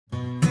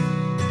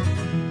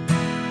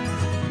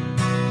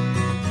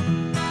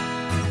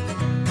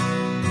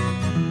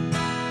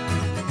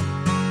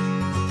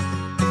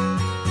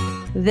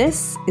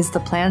This is the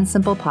Plan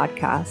Simple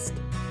podcast.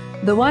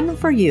 The one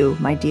for you,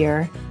 my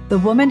dear, the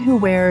woman who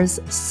wears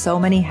so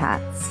many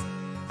hats.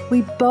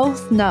 We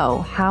both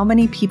know how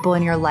many people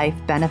in your life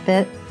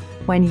benefit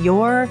when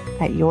you're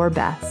at your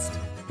best.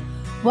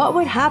 What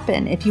would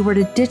happen if you were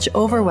to ditch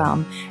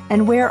overwhelm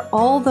and wear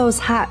all those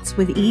hats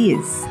with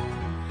ease?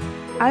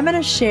 I'm going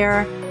to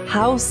share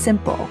how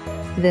simple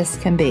this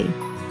can be.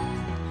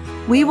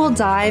 We will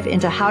dive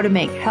into how to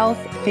make health,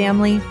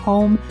 family,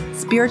 home,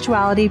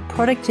 spirituality,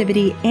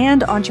 productivity,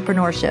 and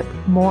entrepreneurship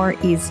more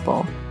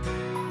easeful.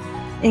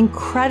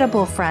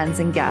 Incredible friends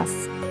and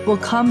guests will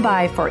come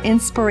by for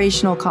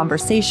inspirational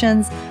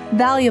conversations,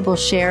 valuable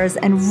shares,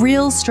 and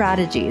real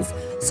strategies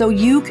so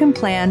you can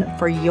plan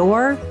for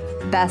your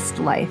best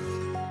life.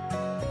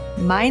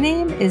 My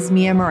name is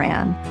Mia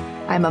Moran.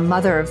 I'm a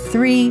mother of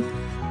 3,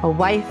 a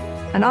wife,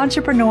 an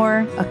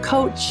entrepreneur, a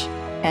coach,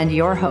 and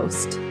your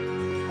host.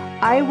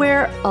 I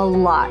wear a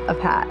lot of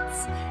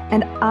hats,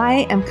 and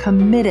I am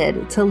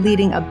committed to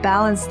leading a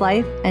balanced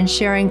life and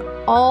sharing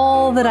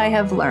all that I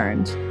have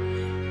learned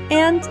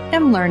and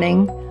am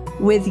learning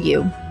with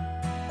you.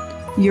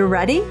 You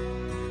ready?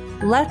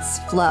 Let's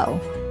flow.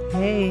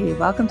 Hey,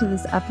 welcome to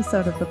this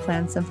episode of the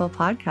Plan Simple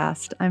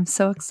podcast. I'm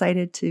so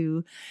excited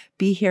to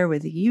be here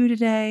with you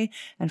today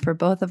and for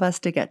both of us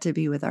to get to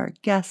be with our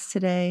guest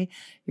today.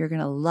 You're going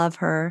to love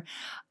her.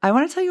 I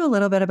want to tell you a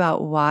little bit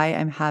about why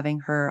I'm having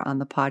her on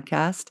the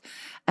podcast.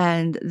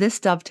 And this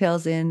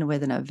dovetails in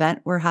with an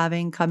event we're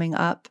having coming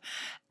up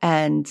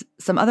and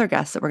some other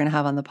guests that we're going to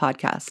have on the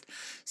podcast.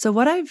 So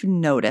what I've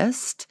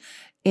noticed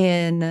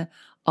in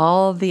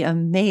all the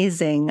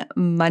amazing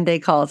Monday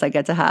calls I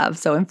get to have.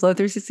 So in Flow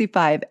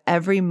 365,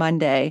 every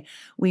Monday,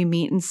 we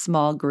meet in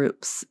small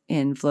groups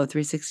in Flow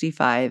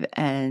 365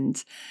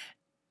 and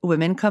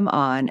women come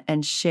on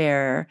and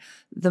share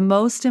the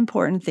most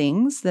important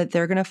things that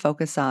they're going to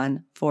focus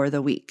on for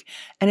the week.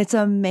 And it's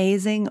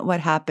amazing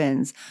what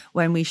happens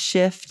when we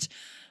shift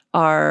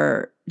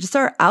our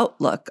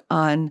outlook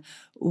on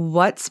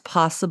what's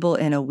possible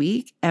in a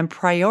week and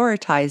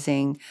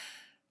prioritizing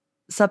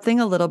something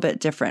a little bit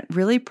different,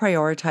 really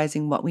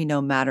prioritizing what we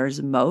know matters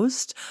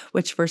most,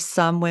 which for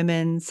some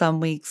women,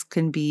 some weeks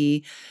can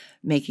be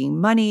making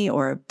money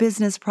or a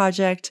business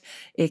project.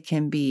 It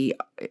can be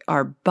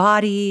our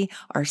body,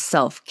 our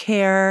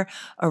self-care,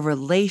 a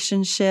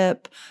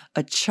relationship,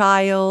 a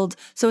child.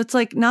 So it's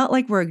not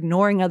like we're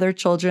ignoring other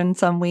children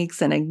some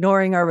weeks and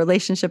ignoring our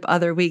relationship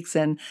other weeks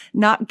and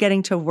not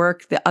getting to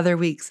work the other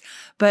weeks,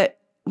 but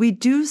we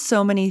do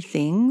so many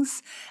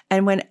things,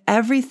 and when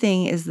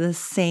everything is the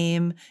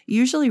same,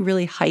 usually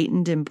really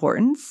heightened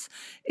importance,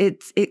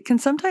 it can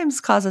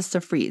sometimes cause us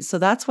to freeze. So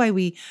that's why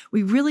we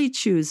really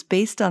choose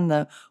based on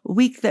the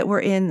week that we're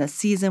in, the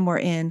season we're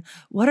in,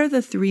 what are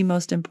the 3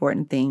 most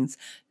important things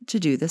to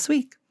do this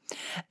week?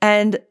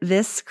 And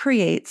this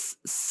creates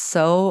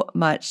so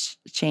much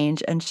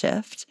change and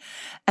shift.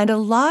 And a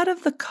lot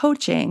of the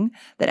coaching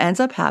that ends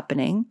up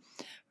happening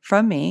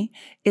from me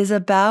is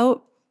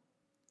about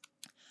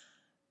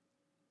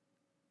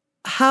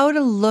how to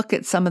look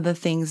at some of the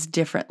things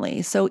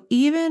differently. So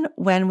even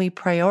when we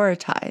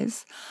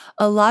prioritize,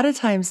 a lot of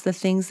times the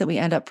things that we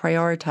end up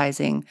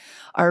prioritizing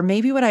are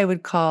maybe what I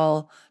would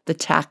call the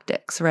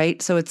tactics,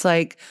 right? So it's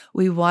like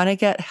we want to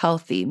get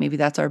healthy. Maybe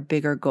that's our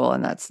bigger goal,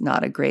 and that's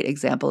not a great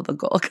example of a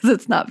goal because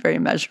it's not very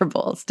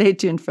measurable. Stay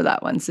tuned for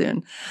that one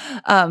soon.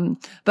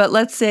 But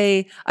let's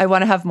say I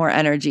want to have more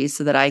energy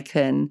so that I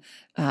can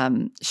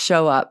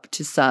show up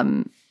to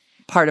some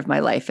part of my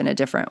life in a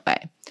different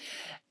way.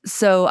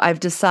 So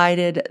I've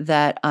decided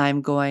that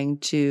I'm going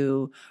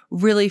to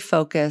really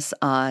focus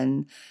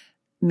on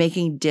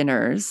making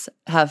dinners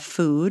have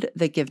food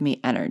that give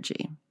me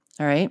energy.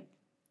 All right.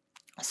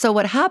 So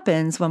what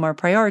happens when we're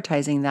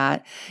prioritizing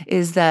that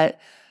is that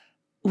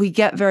we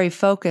get very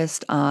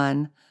focused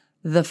on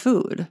the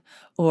food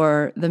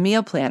or the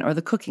meal plan or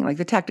the cooking, like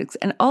the tactics.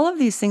 And all of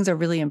these things are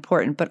really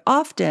important. But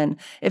often,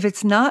 if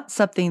it's not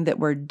something that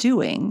we're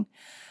doing,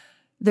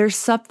 there's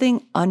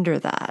something under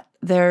that.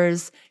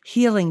 There's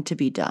healing to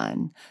be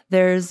done.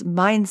 There's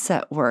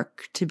mindset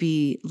work to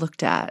be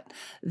looked at.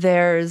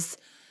 There's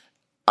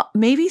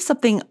maybe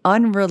something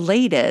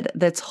unrelated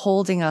that's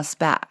holding us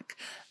back.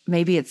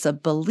 Maybe it's a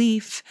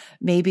belief.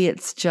 Maybe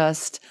it's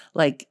just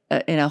like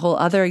in a whole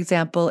other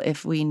example,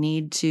 if we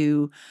need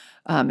to,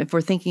 if we're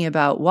thinking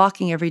about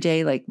walking every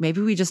day, like maybe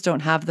we just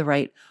don't have the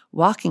right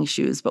walking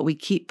shoes, but we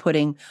keep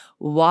putting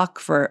walk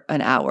for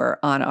an hour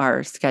on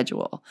our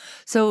schedule.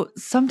 So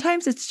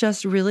sometimes it's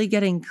just really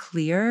getting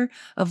clear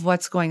of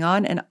what's going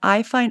on. And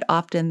I find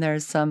often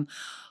there's some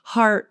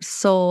heart,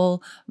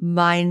 soul,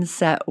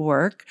 mindset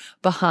work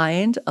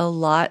behind a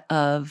lot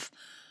of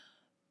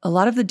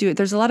the doing.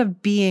 There's a lot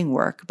of being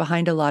work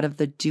behind a lot of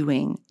the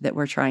doing that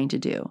we're trying to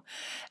do.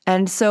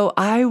 And so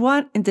I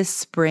want in this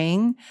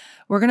spring,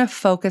 we're going to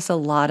focus a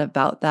lot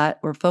about that.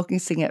 We're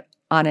focusing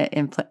on it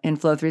in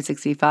Flow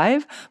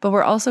 365, but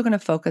we're also going to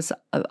focus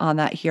on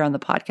that here on the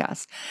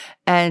podcast.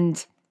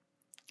 And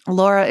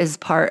Laura is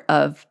part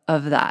of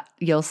that,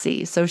 you'll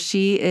see. So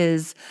she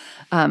is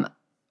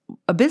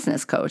a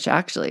business coach,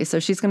 actually. So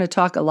she's going to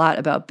talk a lot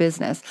about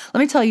business. Let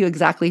me tell you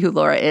exactly who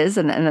Laura is,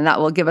 and then that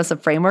will give us a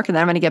framework, and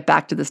then I'm going to get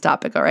back to this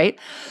topic, all right?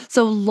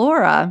 So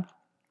Laura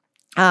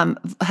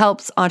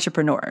helps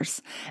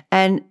entrepreneurs.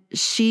 And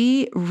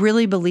she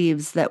really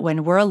believes that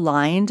when we're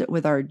aligned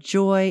with our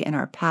joy and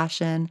our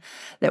passion,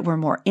 that we're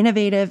more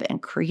innovative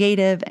and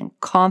creative and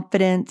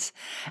confident,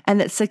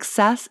 and that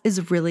success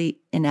is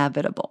really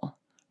inevitable,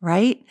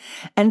 right?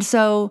 And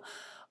so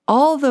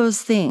all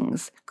those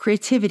things,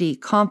 creativity,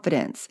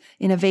 confidence,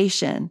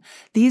 innovation,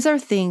 these are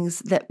things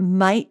that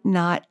might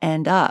not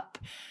end up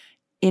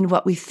in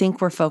what we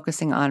think we're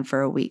focusing on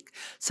for a week.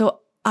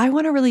 So I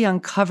want to really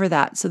uncover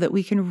that so that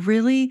we can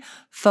really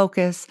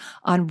focus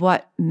on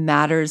what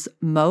matters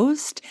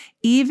most,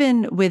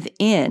 even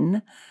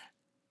within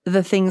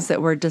the things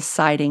that we're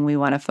deciding we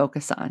want to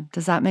focus on.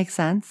 Does that make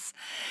sense?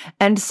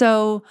 And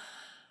so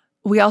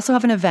we also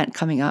have an event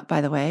coming up,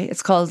 by the way.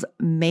 It's called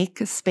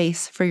Make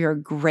Space for Your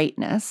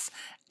Greatness.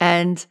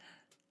 And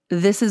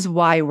this is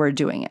why we're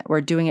doing it.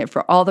 We're doing it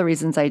for all the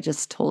reasons I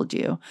just told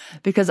you,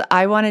 because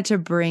I wanted to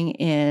bring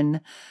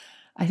in,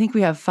 I think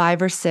we have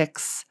 5 or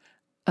 6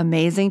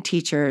 amazing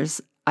teachers.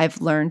 I've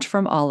learned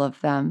from all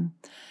of them.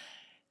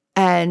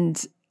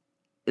 And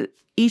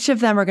each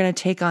of them are going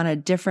to take on a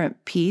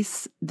different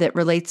piece that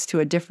relates to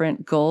a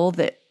different goal,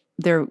 that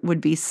there would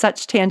be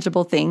such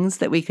tangible things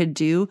that we could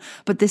do.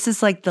 But this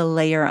is like the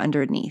layer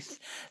underneath.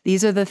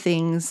 These are the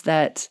things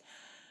that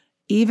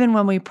even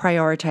when we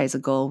prioritize a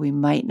goal, we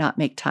might not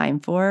make time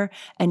for.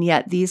 And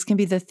yet these can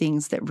be the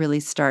things that really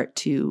start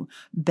to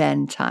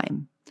bend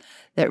time,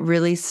 that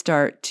really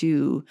start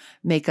to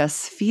make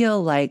us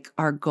feel like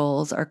our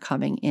goals are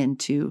coming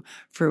into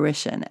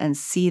fruition, and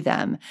see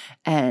them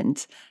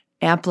and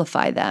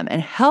amplify them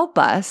and help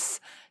us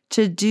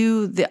to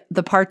do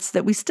the parts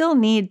that we still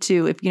need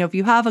to. If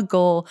you have a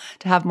goal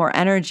to have more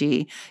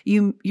energy,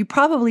 you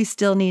probably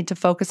still need to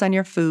focus on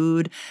your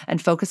food and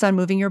focus on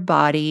moving your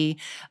body,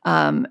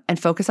 and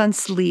focus on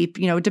sleep,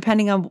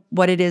 depending on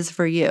what it is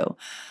for you.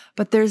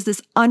 But there's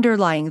this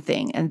underlying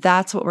thing, and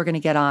that's what we're going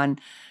to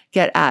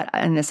get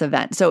at in this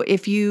event. So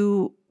if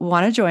you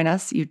want to join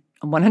us, you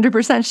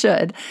 100%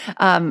 should.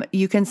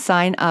 You can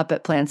sign up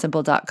at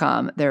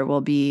plansimple.com. There will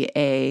be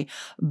a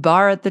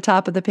bar at the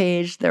top of the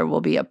page. There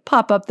will be a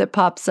pop-up that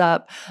pops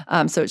up.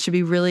 So it should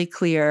be really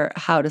clear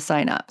how to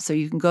sign up. So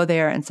you can go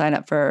there and sign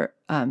up for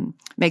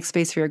Make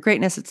Space for Your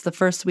Greatness. It's the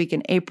first week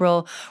in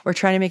April. We're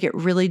trying to make it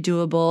really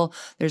doable.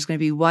 There's going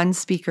to be 1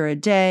 speaker a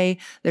day.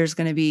 We're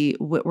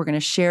going to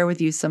share with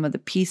you some of the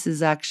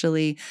pieces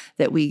actually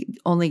that we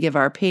only give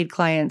our paid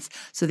clients,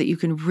 so that you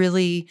can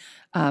really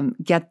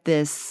get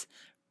this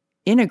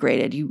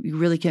integrated. You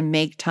really can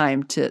make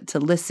time to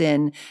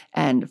listen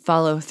and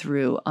follow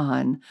through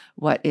on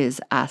what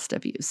is asked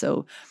of you.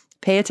 So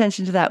pay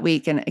attention to that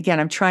week. And again,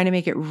 I'm trying to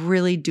make it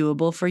really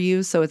doable for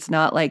you. So it's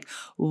not like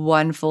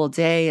 1 full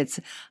day. It's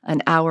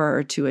an hour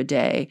or 2 a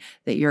day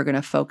that you're going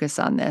to focus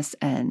on this.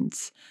 And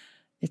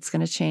it's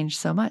going to change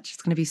so much.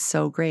 It's going to be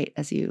so great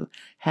as you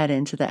head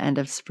into the end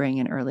of spring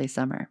and early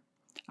summer.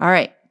 All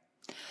right.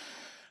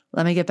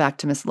 Let me get back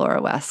to Miss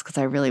Laura West, because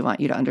I really want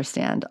you to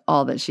understand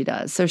all that she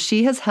does. So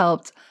she has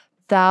helped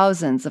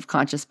thousands of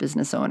conscious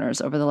business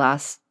owners over the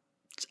last,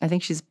 I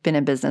think she's been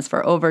in business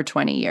for over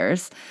 20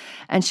 years.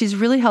 And she's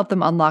really helped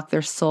them unlock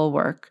their soul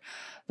work,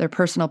 their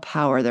personal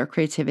power, their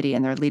creativity,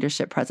 and their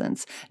leadership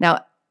presence.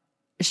 Now,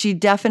 she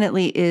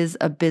definitely is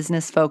a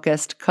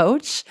business-focused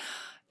coach.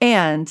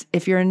 And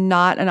if you're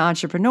not an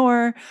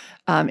entrepreneur,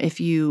 if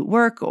you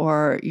work,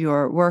 or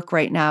your work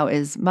right now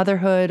is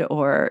motherhood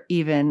or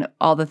even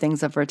all the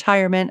things of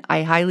retirement,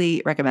 I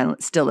highly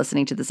recommend still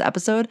listening to this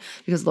episode,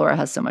 because Laura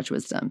has so much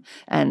wisdom,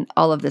 and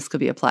all of this could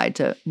be applied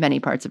to many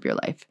parts of your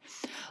life.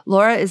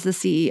 Laura is the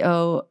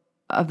CEO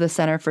of the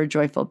Center for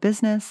Joyful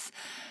Business,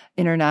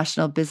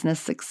 international business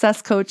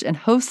success coach, and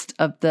host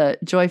of the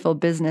Joyful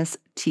Business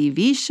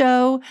TV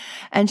show.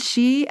 And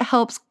she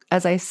helps,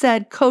 as I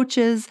said,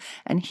 coaches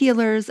and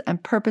healers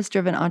and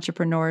purpose-driven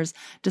entrepreneurs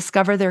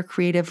discover their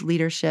creative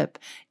leadership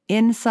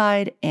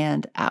inside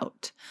and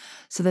out,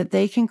 so that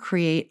they can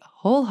create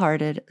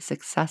wholehearted,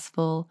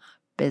 successful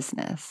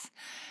business.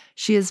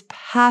 She is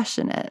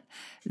passionate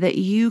that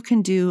you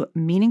can do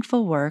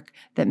meaningful work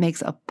that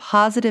makes a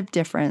positive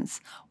difference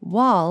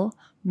while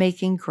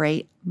making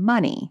great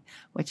money,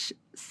 which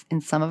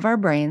in some of our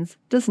brains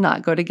does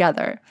not go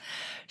together.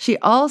 She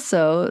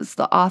also is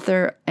the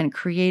author and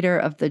creator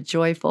of the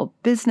Joyful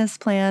Business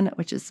Plan,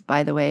 which is,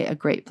 by the way, a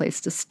great place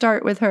to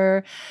start with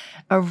her,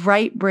 a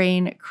right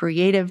brain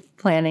creative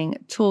planning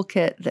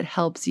toolkit that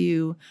helps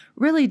you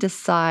really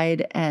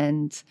decide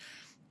and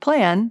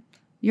plan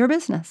your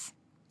business.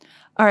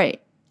 All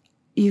right.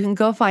 You can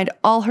go find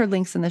all her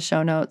links in the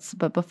show notes.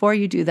 But before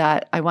you do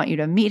that, I want you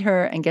to meet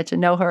her and get to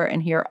know her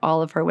and hear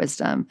all of her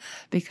wisdom,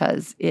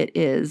 because it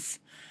is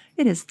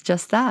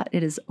just that.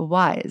 It is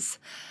wise.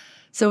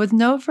 So with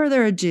no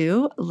further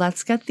ado,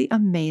 let's get the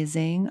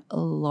amazing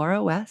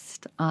Laura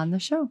West on the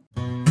show.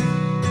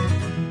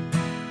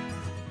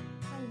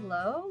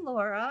 Hello,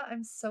 Laura.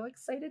 I'm so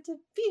excited to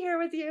be here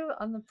with you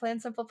on the Plan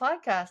Simple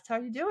podcast. How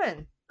are you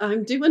doing?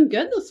 I'm doing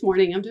good this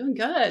morning. I'm doing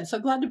good. So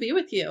glad to be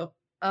with you.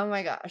 Oh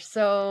my gosh.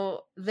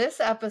 So this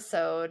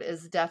episode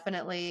is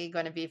definitely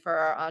going to be for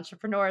our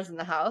entrepreneurs in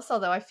the house,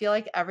 although I feel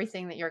like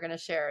everything that you're going to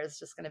share is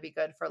just going to be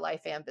good for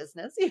life and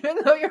business, even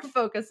though your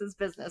focus is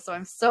business. So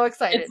I'm so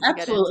excited It's to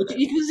get into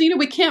absolutely, this. because,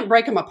 we can't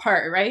break them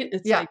apart, right?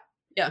 It's Yeah. like,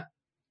 yeah.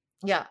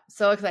 Yeah.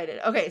 So excited.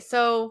 Okay.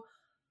 So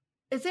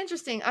it's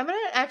interesting. I'm going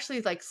to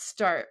actually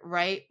start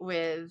right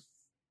with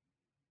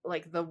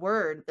the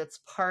word that's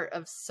part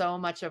of so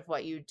much of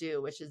what you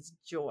do, which is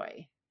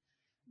joy.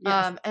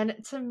 Yes. And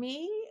to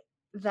me,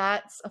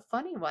 that's a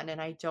funny one, and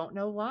I don't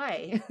know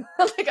why.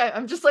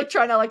 I'm just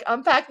trying to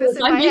unpack this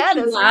in my head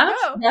as we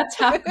go. That's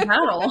half the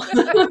battle.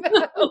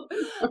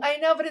 I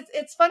know, but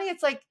it's funny.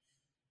 It's like,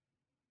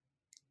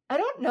 I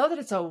don't know that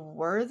it's a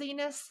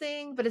worthiness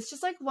thing, but it's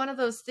just one of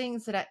those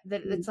things that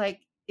it's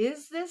like,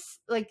 is this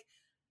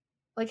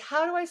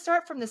how do I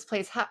start from this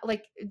place? How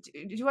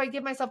do I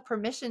give myself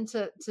permission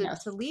to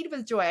Yes. lead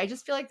with joy? I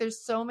just feel like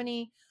there's so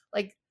many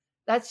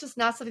that's just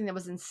not something that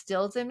was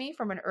instilled in me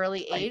from an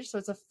early age. So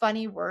it's a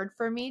funny word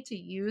for me to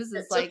use.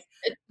 It's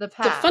the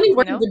path. It's a funny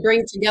word to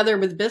bring together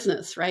with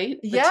business, right?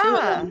 The yeah. two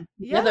of them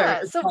together. Yeah.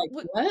 It's So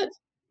what?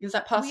 Is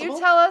that possible? Will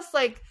you tell us,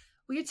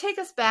 will you take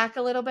us back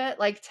a little bit?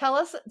 Tell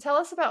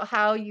us about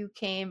how you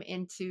came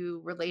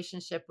into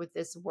relationship with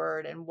this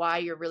word and why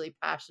you're really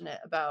passionate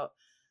about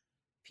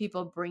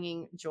people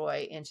bringing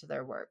joy into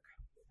their work.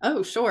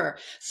 Oh, sure.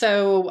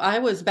 So I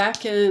was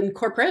back in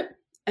corporate,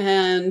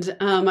 and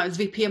I was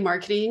VP of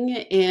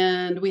marketing,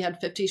 and we had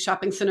 50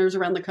 shopping centers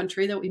around the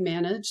country that we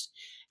managed.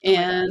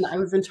 And I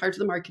was in charge of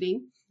the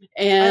marketing.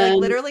 And I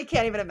literally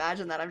can't even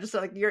imagine that. I'm just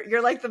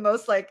you're the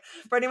most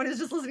for anyone who's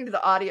just listening to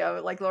the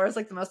audio, Laura's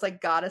the most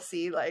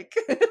goddessy woman.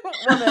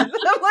 I'm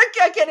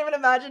I can't even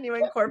imagine you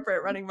in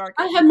corporut running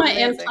marketing. I had my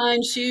Anne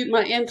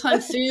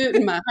Klein suit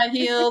and my high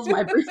heels,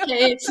 my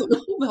briefcase,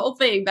 the whole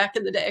thing back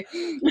in the day.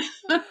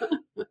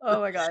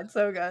 Oh my God,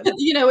 so good.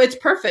 It's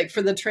perfect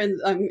for the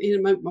trend. I'm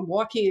a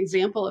walking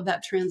example of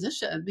that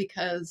transition,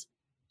 because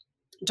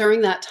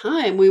during that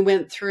time, we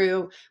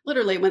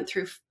literally went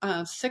through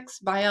 6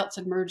 buyouts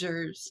and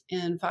mergers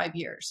in 5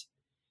 years.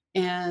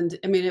 And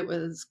I mean, it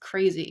was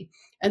crazy.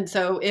 And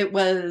so it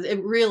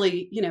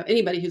really,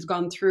 anybody who's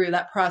gone through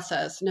that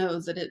process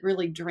knows that it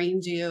really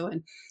drains you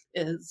and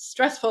is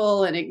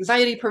stressful and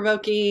anxiety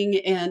provoking.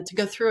 And to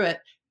go through it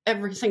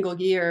every single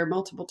year,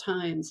 multiple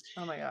times,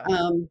 oh my God,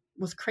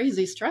 was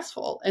crazy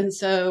stressful. And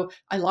so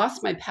I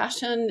lost my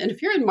passion. And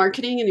if you're in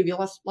marketing and if you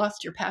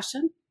lost your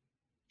passion,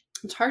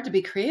 it's hard to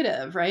be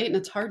creative, right? And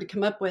it's hard to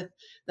come up with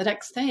the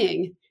next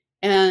thing.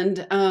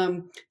 And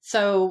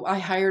so I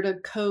hired a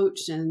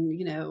coach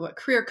and, a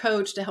career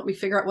coach to help me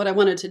figure out what I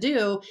wanted to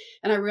do.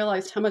 And I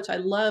realized how much I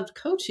loved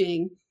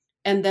coaching.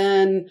 And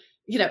then,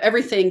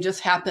 everything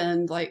just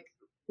happened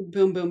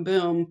boom, boom,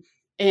 boom.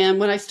 And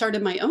when I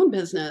started my own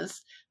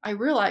business, I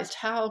realized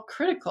how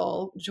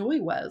critical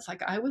joy was.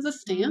 I was a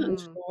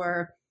stand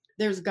for,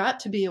 there's got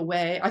to be a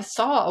way. I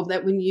saw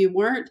that when you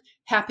weren't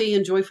happy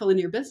and joyful in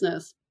your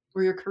business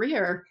or your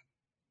career,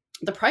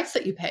 the price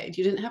that you paid,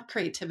 you didn't have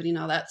creativity and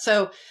all that.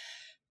 So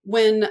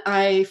when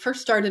I first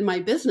started my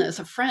business,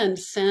 a friend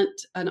sent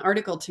an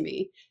article to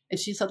me and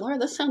she said, Laura,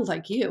 this sounds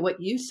like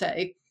what you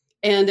say.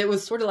 And it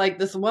was sort of like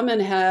this woman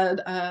had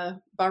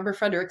Barbara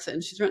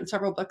Fredrickson. She's written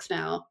several books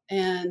now.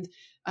 And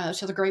she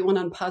has a great one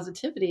on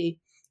positivity,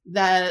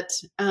 that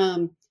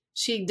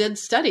she did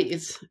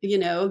studies,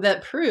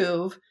 that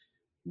prove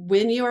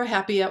when you are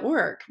happy at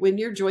work, when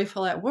you're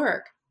joyful at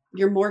work,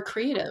 you're more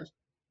creative.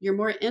 You're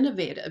more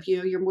innovative.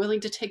 You're willing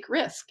to take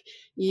risk.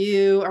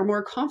 You are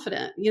more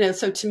confident.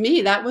 So to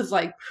me, that was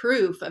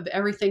proof of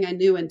everything I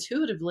knew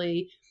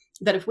intuitively,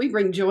 that if we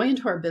bring joy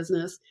into our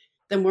business,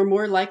 then we're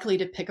more likely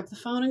to pick up the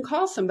phone and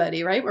call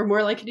somebody, right? We're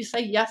more likely to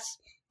say yes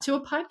to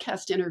a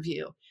podcast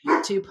interview,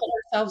 to put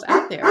ourselves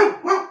out there.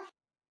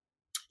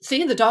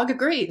 See, the dog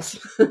agrees.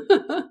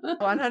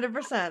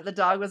 100%. The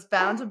dog was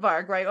bound to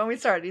bark right when we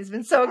started. He's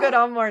been so good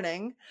all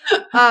morning.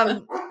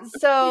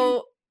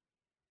 So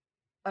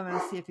I'm going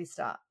to see if he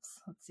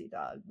stops. Let's see,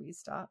 dog. Will you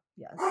stop?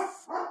 Yes.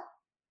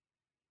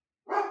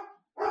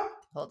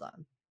 Hold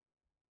on.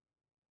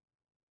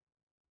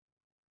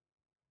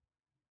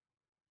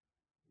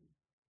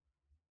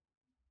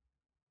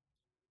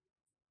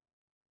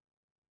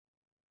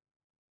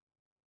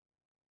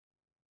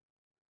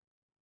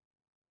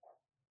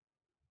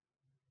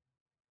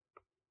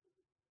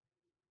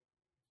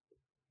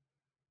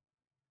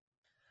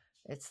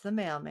 It's the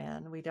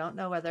mailman. We don't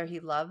know whether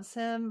he loves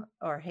him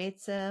or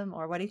hates him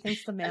or what he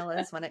thinks the mail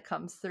is when it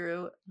comes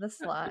through the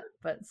slot,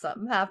 but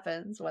something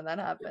happens when that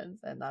happens,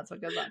 and that's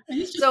what goes on.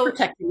 He's just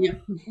protecting you.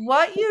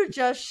 What you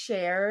just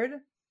shared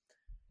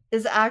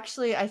is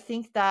actually, I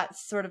think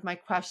that's sort of my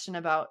question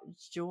about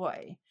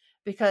joy,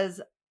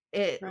 because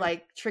it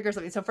triggers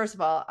something. So first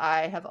of all,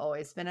 I have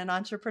always been an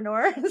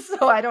entrepreneur,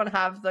 so I don't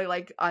have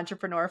the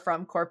entrepreneur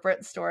from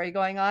corporate story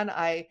going on.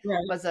 I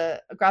was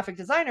a graphic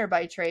designer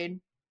by trade.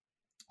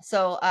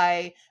 So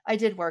I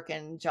did work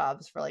in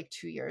jobs for like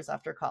 2 years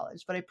after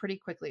college, but I pretty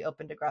quickly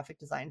opened a graphic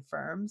design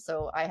firm.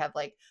 So I have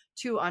like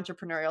two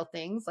entrepreneurial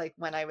things, like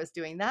when I was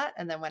doing that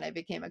and then when I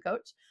became a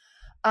coach.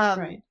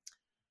 Right.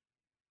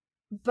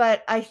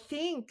 But I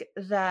think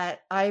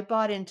that I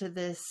bought into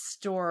this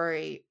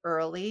story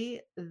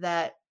early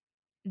that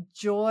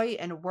joy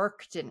and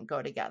work didn't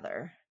go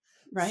together.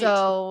 Right.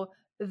 So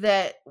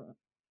that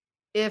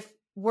if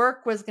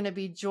work was going to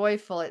be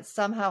joyful, it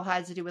somehow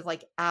had to do with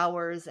like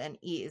hours and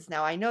ease.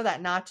 Now, I know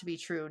that not to be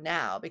true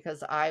now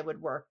because I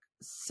would work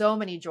so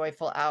many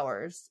joyful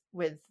hours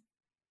with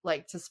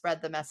like to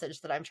spread the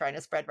message that I'm trying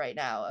to spread right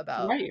now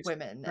about Right.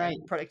 women Right.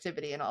 and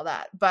productivity and all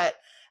that. But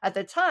at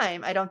the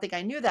time, I don't think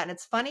I knew that. And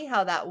it's funny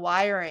how that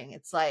wiring,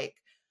 it's like,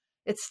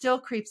 it still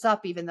creeps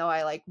up, even though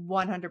I like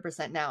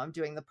 100% now I'm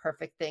doing the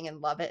perfect thing and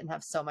love it and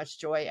have so much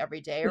joy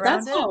every day But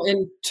around that's it. how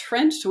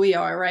entrenched we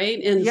are, right?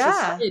 In Yeah.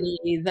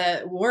 society,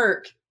 that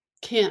work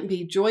can't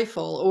be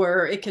joyful,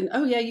 or it can,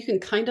 oh yeah, you can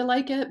kind of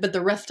like it, but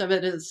the rest of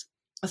it is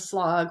a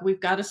slog.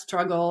 We've got to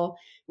struggle.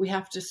 We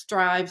have to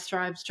strive,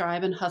 strive,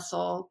 strive, and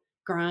hustle,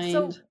 grind,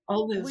 So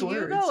all those will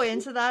you go words.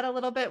 into that a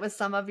little bit with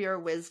some of your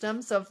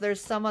wisdom? So if there's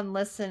someone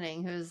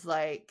listening who's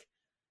like,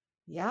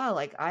 yeah,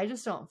 like I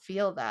just don't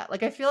feel that.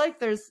 Like I feel like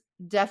there's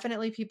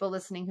definitely people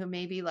listening who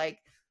maybe like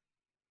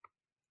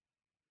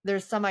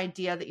there's some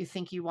idea that you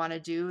think you want to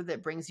do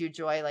that brings you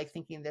joy, like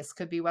thinking this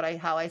could be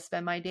how I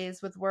spend my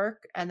days with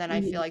work. And then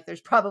I feel Mhm. like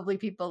there's probably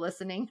people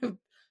listening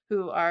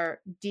who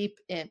are deep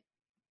in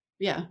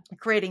Yeah.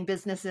 creating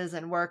businesses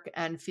and work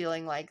and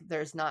feeling like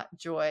there's not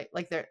joy,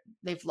 like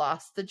they've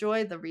lost the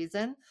joy, the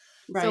reason.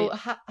 So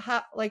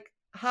Right.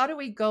 how do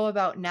we go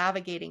about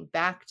navigating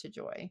back to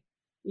joy?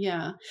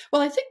 Yeah.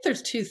 Well, I think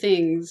there's two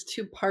things,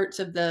 two parts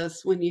of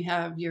this when you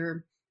have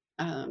your,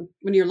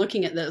 when you're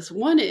looking at this.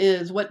 One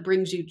is what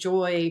brings you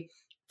joy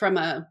from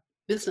a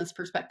business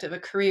perspective, a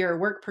career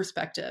work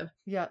perspective.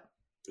 Yeah.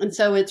 And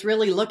so it's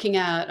really looking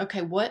at,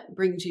 okay, what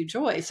brings you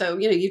joy? So,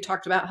 you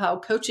talked about how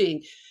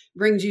coaching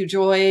brings you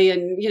joy,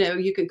 and,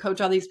 you can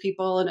coach all these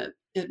people, and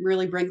it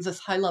really brings this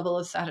high level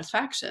of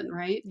satisfaction,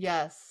 right?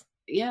 Yes.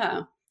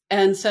 Yeah.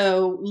 And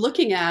so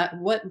looking at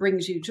what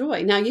brings you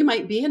joy. Now, you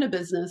might be in a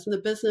business and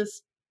the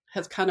business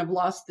has kind of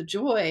lost the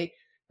joy,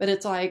 but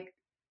it's like,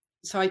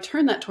 so I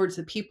turn that towards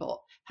the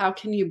people. How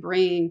can you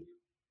bring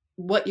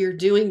what you're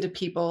doing to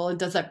people, and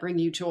does that bring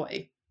you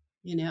joy?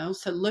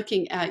 So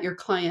looking at your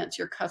clients,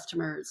 your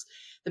customers,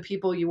 the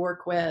people you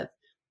work with,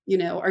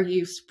 are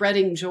you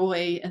spreading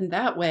joy in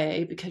that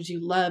way because you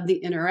love the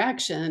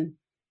interaction,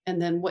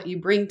 and then what you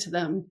bring to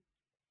them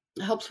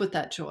helps with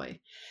that joy?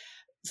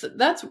 So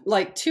that's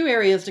like two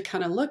areas to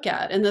kind of look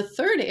at. And the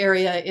third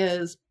area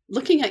is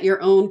looking at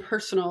your own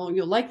personal,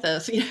 you'll like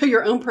this,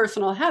 your own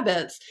personal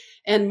habits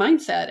and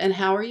mindset, and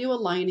how are you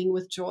aligning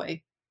with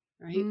joy,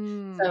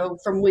 right? So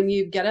from when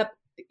you get up,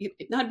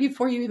 not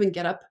before you even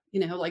get up,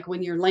 like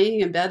when you're laying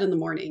in bed in the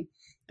morning,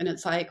 and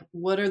it's like,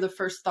 what are the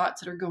first thoughts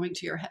that are going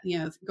to your head,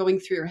 going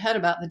through your head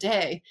about the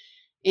day?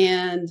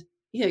 And,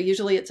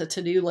 usually it's a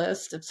to-do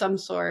list of some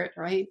sort,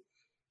 right?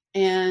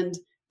 And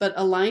but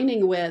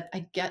aligning with,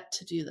 I get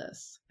to do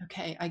this.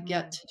 Okay, I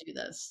get to do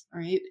this.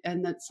 Right.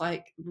 And that's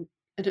like,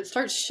 and it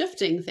starts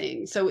shifting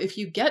things. So if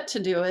you get to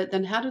do it,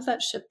 then how does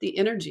that shift the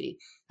energy?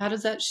 How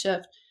does that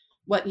shift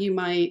what you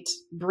might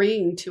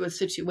bring to a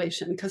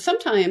situation? Because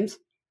sometimes,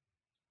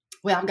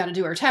 well, I've got to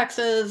do our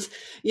taxes, some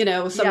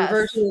Yes.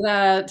 version of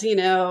that,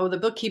 the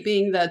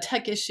bookkeeping, the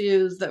tech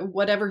issues, the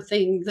whatever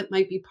thing that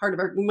might be part of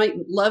we might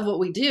love what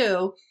we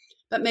do,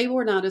 but maybe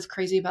we're not as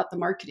crazy about the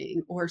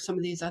marketing or some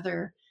of these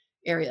other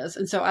areas.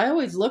 And so I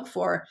always look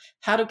for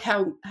how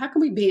can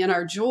we be in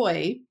our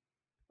joy,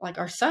 like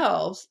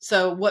ourselves?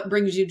 So what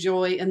brings you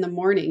joy in the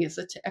morning? Is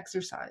it to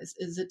exercise?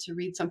 Is it to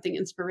read something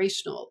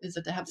inspirational? Is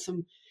it to have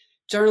some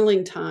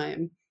journaling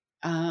time,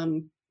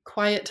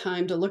 quiet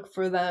time to look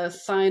for the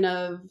sign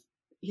of,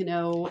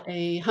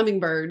 a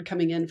hummingbird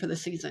coming in for the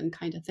season,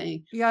 kind of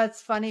thing? Yeah,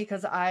 it's funny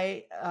because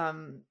I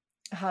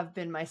have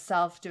been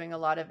myself doing a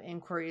lot of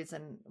inquiries,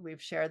 and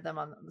we've shared them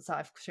so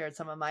I've shared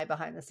some of my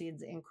behind the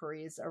scenes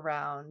inquiries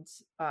around.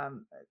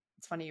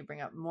 It's funny you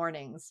bring up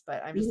mornings,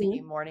 but I'm just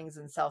thinking mornings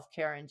and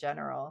self-care in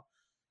general.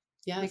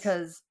 Yes.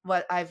 Because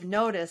what I've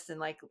noticed in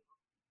like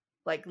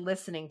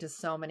listening to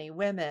so many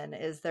women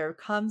is there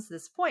comes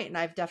this point, and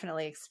I've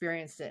definitely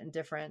experienced it in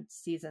different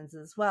seasons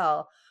as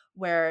well,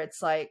 where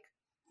it's like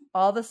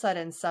all of a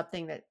sudden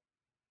something that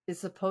is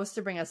supposed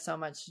to bring us so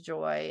much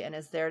joy and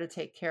is there to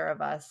take care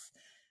of us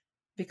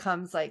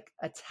becomes like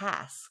a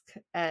task.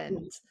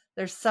 And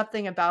there's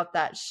something about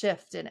that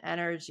shift in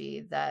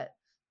energy that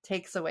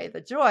takes away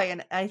the joy.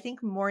 And I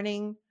think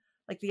morning,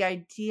 like the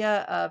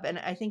idea of, and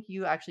I think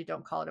you actually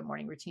don't call it a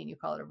morning routine, you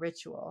call it a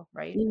ritual,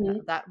 right?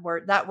 Mm-hmm.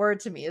 That word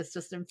to me is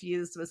just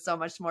infused with so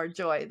much more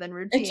joy than It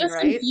routine, just,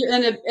 right?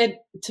 and it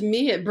to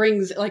me, it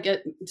brings like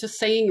just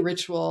saying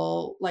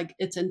ritual, like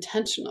it's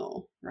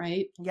intentional,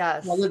 right?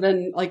 Yes. Rather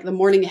than like the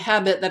morning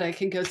habit that I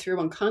can go through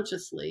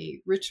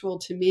unconsciously. Ritual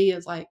to me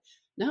is like,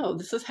 no,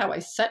 this is how I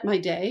set my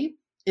day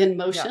in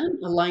motion,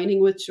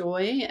 aligning with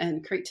joy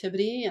and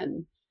creativity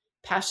and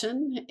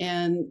passion,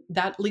 and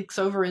that leaks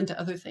over into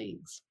other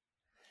things.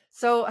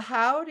 So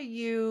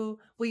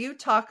will you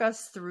talk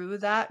us through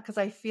that? Because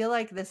I feel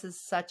like this is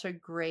such a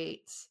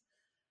great,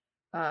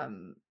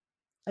 um,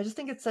 I just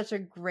think it's such a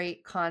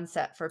great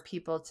concept for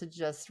people to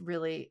just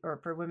really, or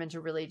for women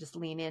to really just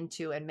lean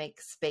into and make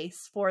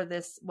space for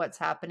this, what's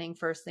happening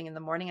first thing in the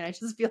morning. And I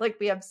just feel like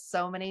we have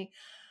so many,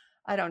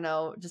 I don't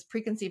know, just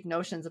preconceived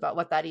notions about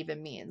what that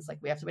even means. Like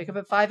we have to wake up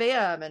at 5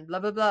 a.m. and blah,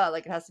 blah, blah.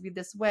 Like it has to be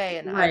this way.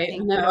 And I Right.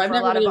 think, No, I've for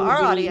a never lot been of in the our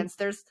gym. audience,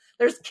 there's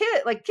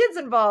kids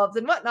involved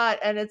and whatnot.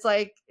 And it's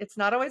like, it's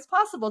not always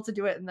possible to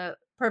do it in the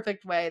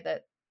perfect way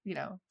that,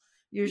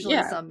 usually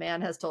Yeah. some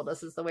man has told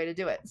us is the way to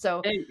do it.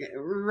 So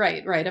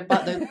Right. I've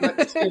bought those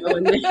books too,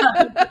 and they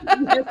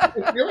have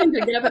it's really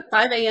to get up at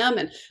 5 a.m.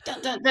 and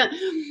dun, dun, dun.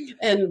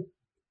 And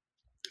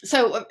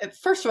so,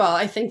 first of all,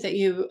 I think that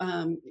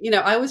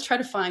I always try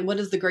to find what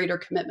is the greater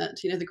commitment.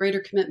 The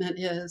greater commitment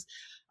is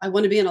I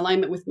want to be in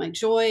alignment with my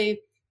joy,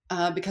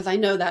 because I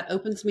know that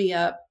opens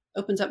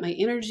up my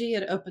energy.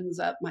 It opens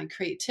up my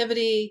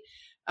creativity.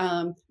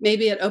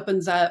 Maybe it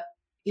opens up,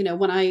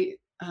 when I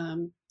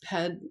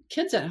had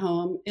kids at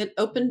home, it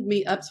opened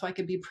me up so I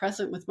could be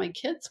present with my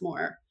kids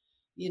more,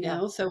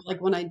 yeah. So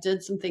like when I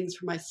did some things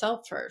for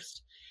myself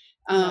first.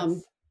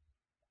 Yes.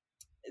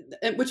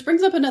 Which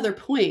brings up another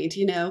point,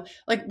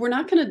 like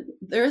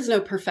there is no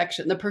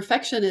perfection. The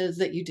perfection is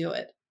that you do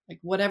it, like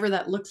whatever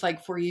that looks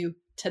like for you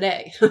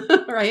today,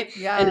 right?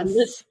 And in Yes.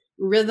 this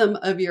rhythm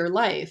of your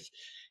life,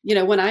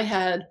 when I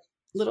had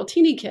little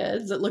teeny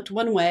kids, it looked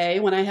one way.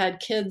 When I had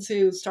kids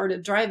who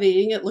started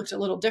driving, it looked a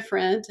little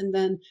different. And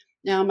then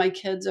now my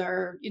kids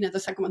are, the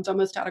second one's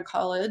almost out of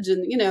college,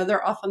 and,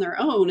 they're off on their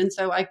own. And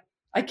so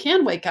I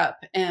can wake up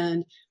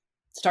and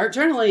start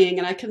journaling,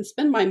 and I can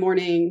spend my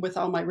morning with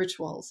all my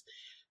rituals.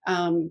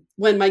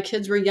 When my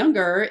kids were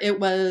younger, it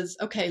was,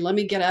 okay, let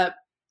me get up,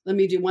 let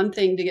me do one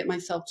thing to get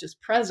myself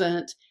just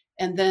present.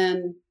 And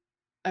then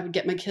I would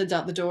get my kids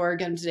out the door,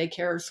 get them to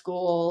daycare or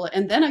school.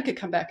 And then I could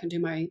come back and do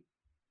my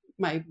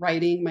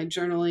writing, my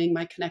journaling,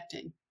 my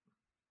connecting.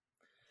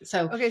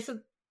 So, Okay. So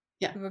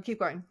yeah. we'll keep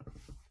going.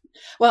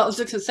 Well, I was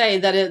just going to say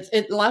that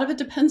a lot of it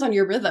depends on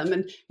your rhythm.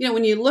 And,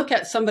 when you look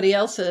at somebody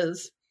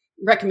else's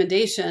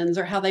recommendations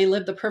or how they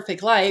live the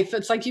perfect life,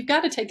 it's like you've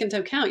got to take into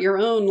account your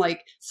own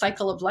like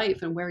cycle of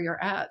life and where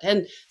you're at.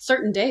 And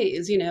certain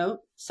days,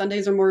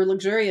 Sundays are more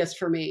luxurious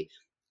for me.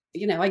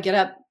 I get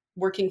up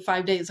working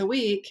 5 days a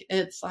week.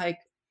 It's like,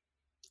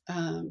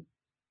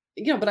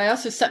 but I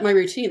also set my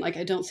routine. Like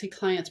I don't see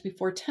clients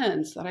before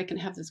 10 so that I can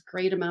have this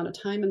great amount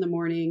of time in the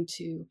morning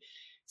to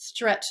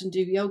stretch and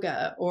do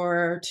yoga,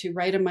 or to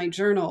write in my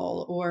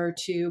journal, or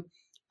to,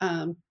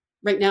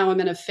 right now I'm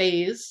in a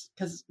phase,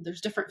 because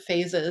there's different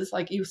phases.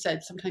 Like you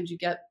said, sometimes you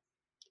get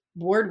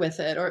bored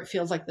with it or it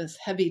feels like this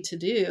heavy to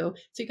do.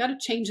 So you got to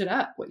change it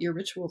up, what your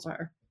rituals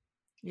are.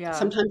 Yeah.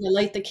 Sometimes I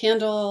light the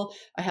candle,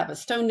 I have a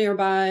stone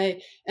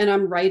nearby, and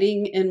I'm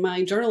writing in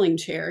my journaling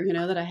chair,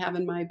 that I have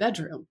in my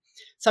bedroom.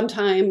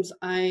 Sometimes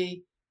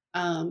I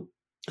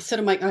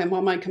I'm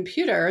on my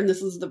computer, and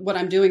this is what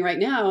I'm doing right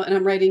now, and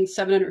I'm writing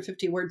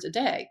 750 words a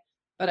day.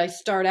 But I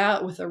start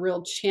out with a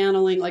real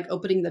channeling, like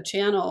opening the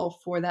channel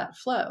for that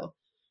flow.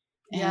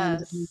 And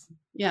Yes.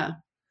 yeah.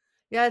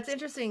 Yeah, it's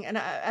interesting. And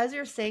as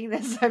you're saying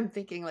this, I'm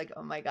thinking like,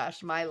 oh my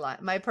gosh,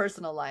 my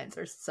personal lines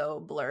are so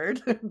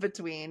blurred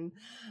between,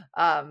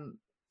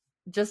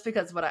 just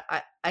because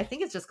I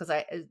think it's just because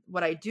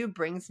what I do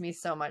brings me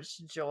so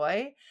much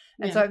joy.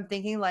 And so I'm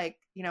thinking like,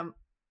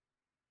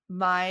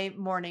 my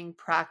morning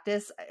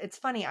practice, it's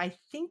funny, I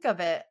think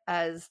of it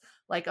as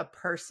like a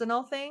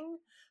personal thing,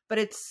 but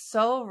it's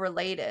so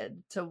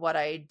related to what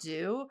I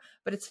do.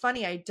 But it's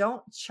funny, I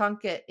don't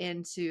chunk it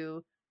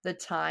into the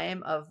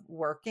time of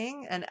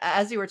working. And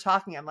as you were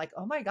talking, I'm like,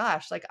 oh my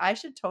gosh, like I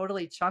should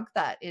totally chunk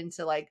that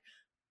into like,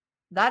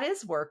 that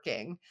is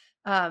working.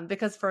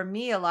 Because for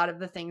me, a lot of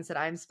the things that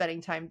I'm spending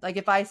time, like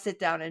if I sit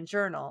down and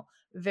journal,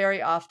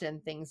 very often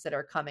things that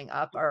are coming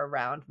up are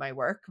around my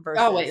work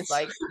versus Always.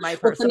 like my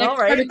What the personal, next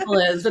right? article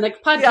is, the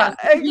next podcast.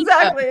 Yeah,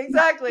 exactly.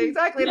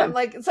 And Yeah. I'm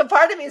like, so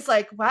part of me is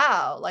like,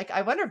 wow, like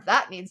I wonder if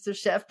that needs to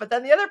shift. But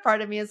then the other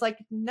part of me is like,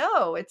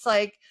 no, it's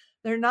like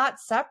they're not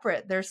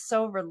separate. They're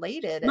so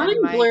related. Mine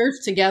And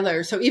blurs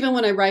together. So even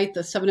when I write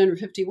the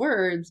 750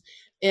 words,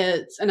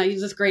 and I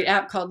use this great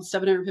app called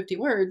 750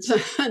 Words,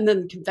 and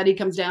then confetti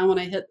comes down when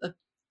I hit the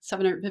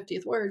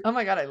 750th word. oh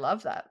my God, I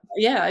love that.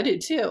 Yeah, I do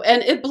too.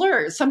 And it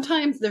blurs.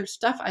 Sometimes there's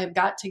stuff I've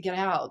got to get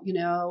out,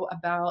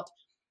 about,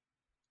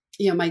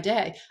 my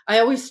day. I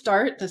always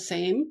start the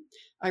same.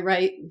 I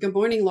write, "Good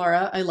morning,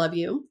 Laura. I love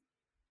you."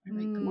 I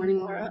write, "Good morning,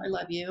 Laura. I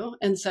love you."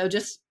 And so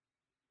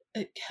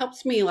it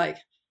helps me like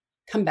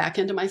come back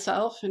into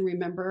myself and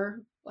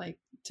remember like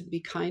to be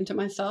kind to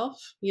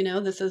myself.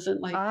 This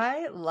isn't like,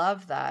 I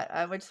love that.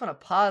 I would just want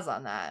to pause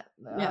on that.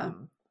 yeah,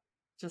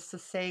 Just to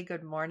say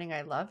good morning,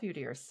 I love you to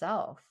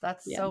yourself.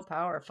 That's yeah, so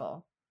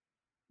powerful.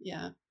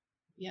 yeah,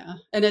 yeah.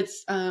 And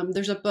it's,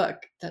 there's a book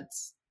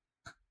that's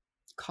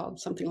called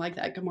something like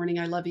that. Good morning,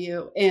 I love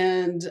you.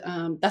 And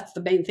that's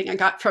the main thing I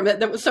got from it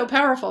that was so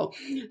powerful.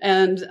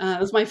 And it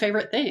was my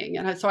favorite thing.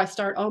 And so I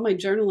start all my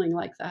journaling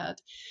like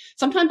that.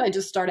 Sometimes I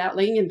just start out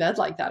laying in bed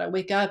like that. I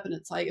wake up and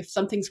it's like, if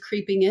something's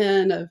creeping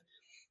in of,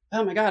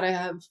 oh my God, I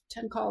have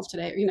 10 calls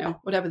today, or,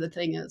 whatever the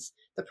thing is,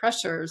 the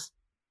pressures,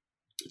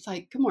 it's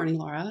like, good morning,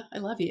 Laura, I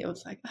love you.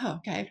 It's like, oh,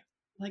 okay.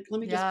 Like, let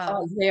me just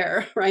pause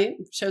there, right?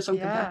 Show some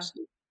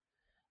compassion.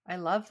 I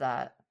love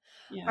that.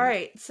 Yeah. All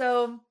right.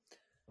 So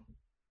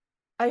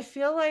I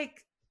feel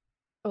like,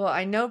 well,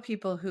 I know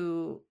people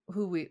who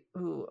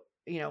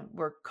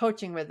we're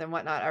coaching with and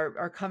whatnot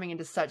are coming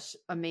into such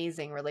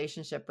amazing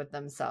relationship with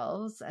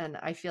themselves. And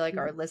I feel like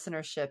our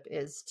listenership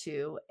is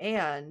too.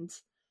 And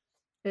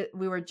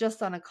we were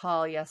just on a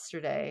call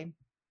yesterday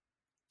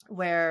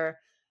where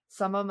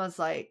someone was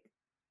like,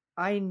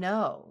 I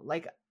know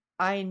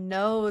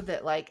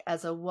that like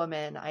as a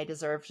woman, I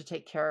deserve to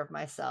take care of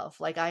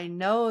myself. Like, I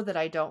know that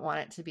I don't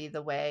want it to be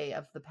the way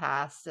of the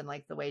past and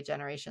like the way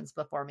generations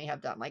before me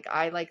have done. Like,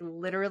 I like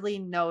literally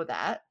know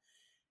that.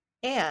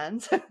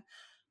 And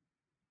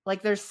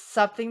like, there's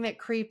something that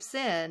creeps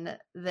in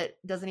that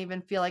doesn't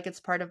even feel like it's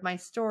part of my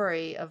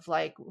story of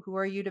like, who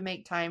are you to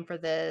make time for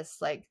this?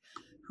 Like,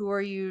 who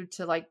are you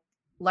to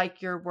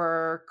like your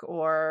work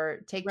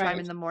or take time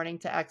in the morning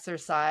to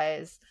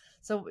exercise?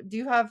 So do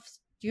you have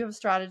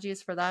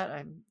strategies for that?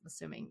 I'm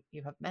assuming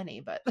you have many,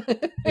 but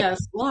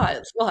yes,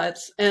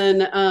 lots.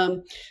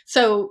 And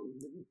so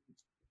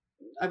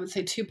I would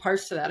say two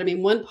parts to that. I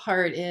mean, one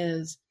part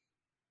is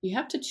you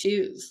have to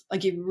choose.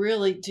 Like, you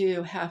really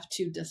do have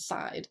to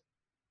decide,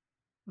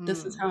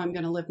 this is how I'm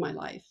going to live my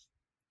life,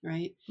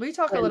 right? Will you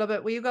talk a little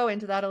bit? Will you go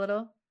into that a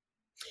little?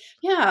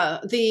 Yeah.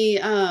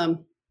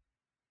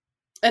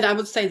 And I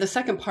would say the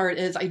second part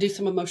is I do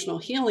some emotional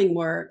healing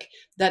work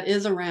that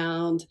is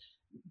around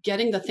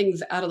getting the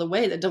things out of the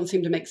way that don't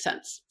seem to make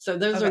sense. So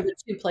those are the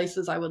two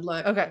places I would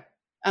look. Okay.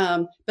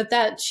 But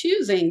that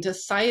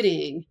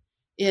deciding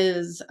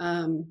is,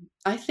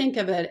 I think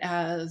of it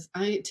as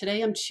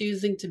today I'm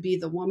choosing to be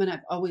the woman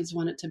I've always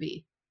wanted to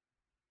be.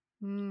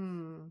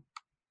 And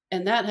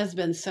that has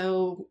been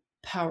so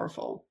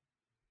powerful.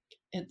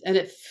 And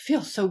it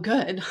feels so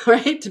good,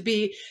 right?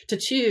 To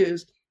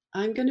choose,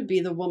 I'm going to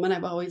be the woman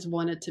I've always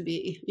wanted to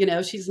be.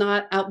 She's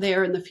not out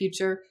there in the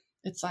future.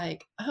 It's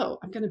like, oh,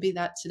 I'm going to be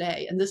that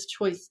today. And this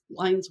choice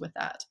lines with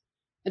that.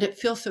 And it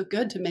feels so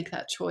good to make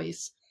that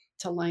choice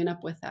to line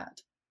up with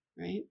that.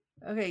 Right.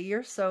 Okay.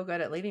 You're so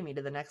good at leading me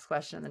to the next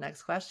question and the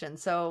next question.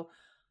 So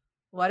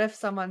what if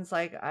someone's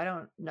like, I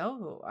don't know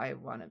who I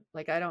want to,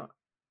 like,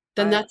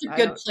 then that's a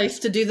good place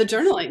to do the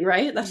journaling,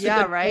 right? That's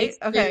right.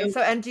 Okay.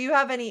 So, and do you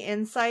have any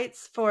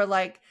insights for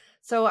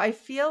so I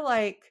feel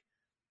like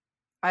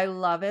I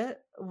love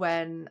it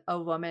when a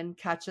woman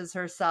catches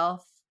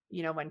herself,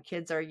 when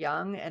kids are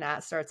young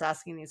and starts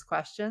asking these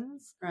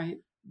questions. Right.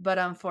 But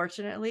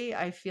unfortunately,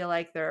 I feel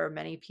like there are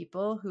many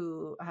people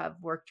who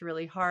have worked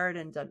really hard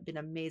and been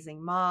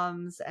amazing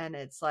moms. And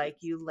it's like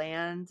you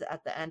land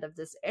at the end of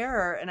this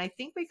era. And I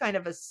think we kind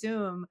of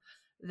assume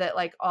that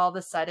like all of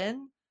a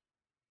sudden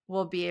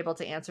we'll be able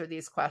to answer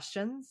these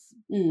questions,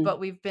 but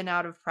we've been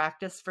out of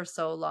practice for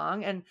so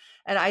long. And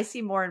I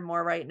see more and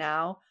more right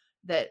now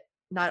that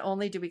not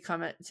only do we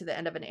come to the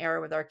end of an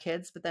era with our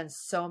kids, but then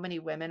so many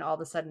women all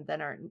of a sudden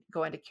then are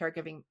going to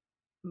caregiving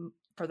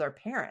for their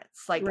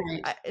parents. Like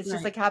it's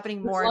just like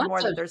happening more and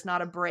more that there's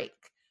not a break.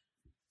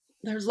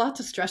 There's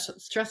lots of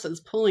stresses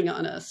pulling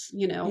on us,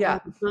 all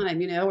the time,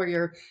 or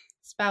your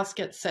spouse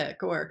gets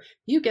sick or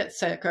you get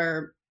sick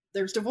or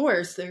there's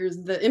divorce,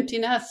 there's the empty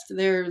nest,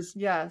 there's,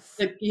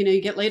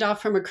 you get laid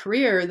off from a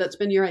career that's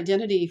been your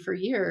identity for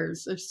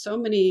years. There's so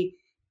many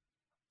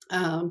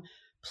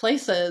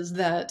places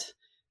that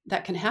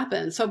can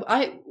happen. So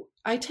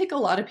I take a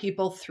lot of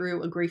people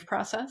through a grief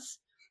process.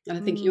 And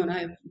I think you and I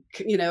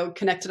have,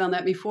 connected on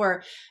that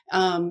before.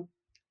 To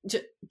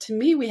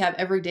me, we have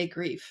everyday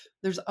grief.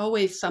 There's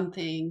always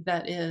something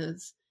that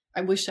is,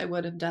 I wish I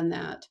would have done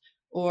that,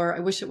 or I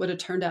wish it would have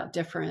turned out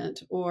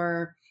different,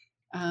 or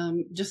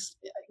just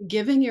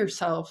giving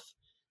yourself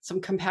some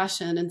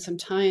compassion and some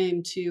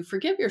time to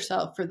forgive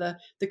yourself for the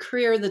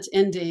career that's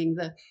ending,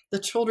 the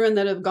children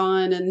that have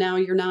gone and now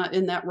you're not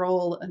in that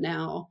role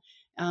now,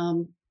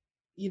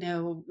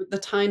 the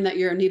time that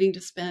you're needing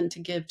to spend to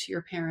give to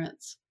your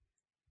parents.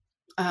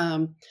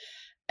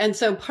 And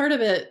so part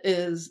of it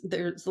is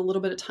there's a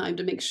little bit of time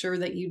to make sure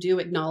that you do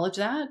acknowledge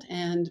that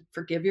and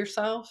forgive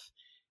yourself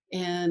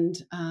and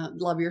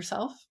love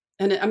yourself.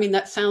 And I mean,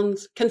 that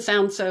can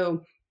sound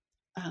so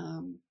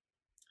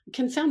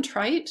can sound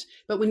trite,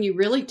 but when you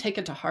really take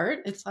it to heart,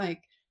 it's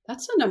like,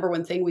 that's the number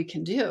one thing we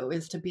can do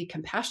is to be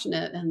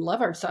compassionate and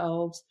love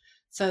ourselves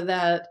so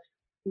that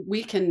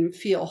we can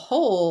feel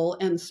whole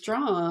and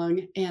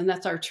strong. And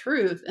that's our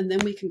truth. And then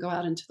we can go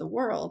out into the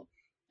world.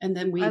 And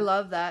then I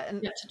love that.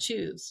 And get to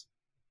choose.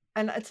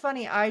 And it's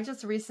funny. I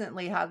just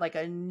recently had like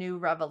a new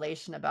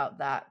revelation about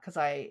that because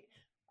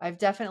I've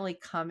definitely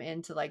come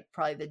into like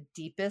probably the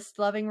deepest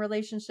loving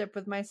relationship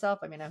with myself.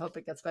 I mean, I hope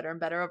it gets better and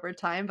better over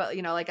time, but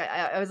like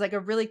I was like a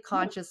really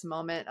conscious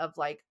moment of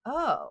like,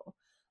 oh,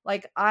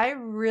 like I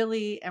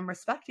really am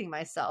respecting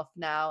myself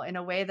now in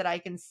a way that I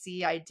can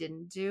see I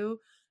didn't do,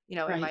 you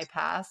know, in Right. my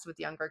past with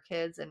younger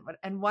kids.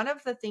 And one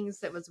of the things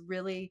that was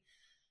really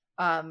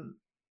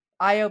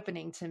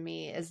eye-opening to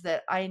me is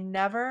that I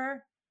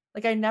never,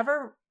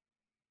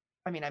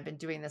 I mean, I've been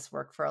doing this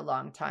work for a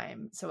long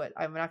time, so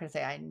I'm not going to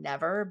say I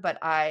never, but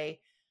I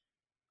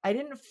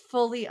didn't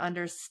fully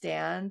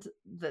understand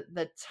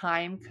the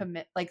time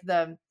commit, like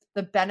the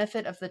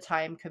benefit of the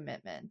time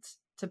commitment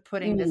to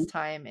putting this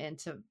time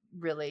into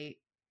really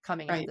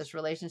coming into Right. this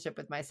relationship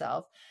with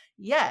myself.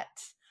 Yet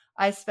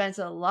I spent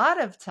a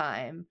lot of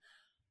time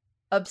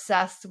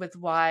obsessed with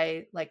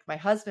why, like, my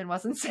husband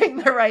wasn't saying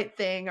the right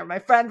thing, or my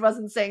friend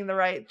wasn't saying the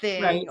right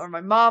thing, Right. or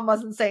my mom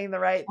wasn't saying the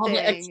right All the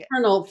thing.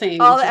 external things.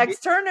 All the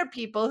external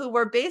people who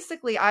were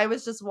basically, I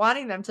was just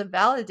wanting them to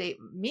validate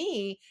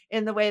me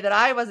in the way that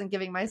I wasn't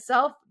giving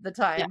myself the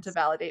time to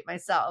validate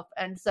myself.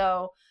 And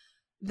so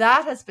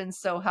that has been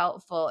so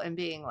helpful in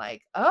being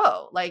like,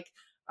 oh, like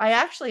I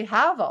actually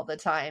have all the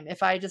time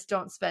if I just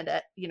don't spend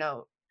it, you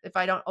know, if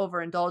I don't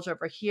overindulge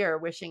over here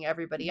wishing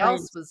everybody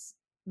else was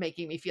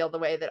making me feel the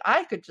way that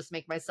I could just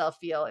make myself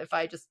feel if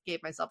I just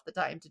gave myself the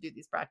time to do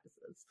these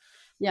practices.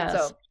 Yes.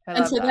 So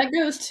that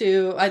goes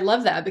to, I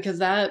love that, because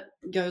that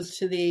goes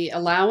to the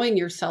allowing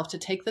yourself to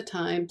take the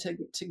time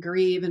to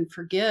grieve and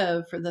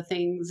forgive for the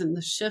things and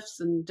the shifts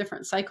and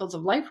different cycles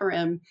of life we're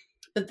in,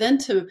 but then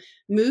to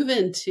move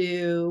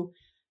into,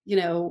 you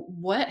know,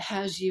 what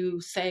has you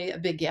say a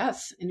big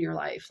yes in your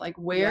life? Like,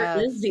 where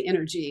is the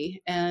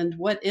energy, and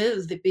what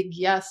is the big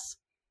yes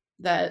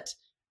that,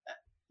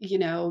 you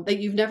know, that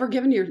you've never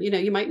given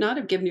you might not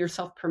have given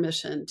yourself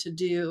permission to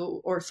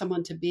do, or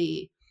someone to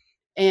be.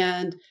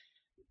 And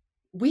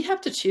we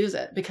have to choose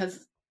it,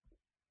 because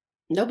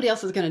nobody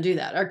else is going to do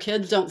that. Our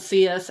kids don't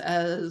see us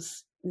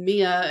as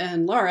Mia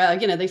and Laura,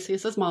 you know, they see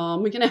us as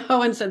mom, you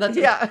know, and so that's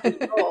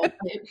cool,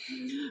 right?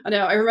 I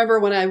know. I remember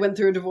when I went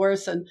through a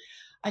divorce, and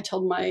I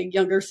told my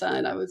younger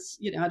son, I was,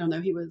 you know, I don't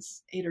know, he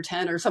was 8 or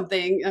 10 or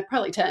something,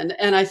 probably 10.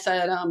 And I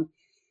said,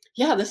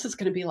 yeah, this is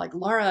going to be like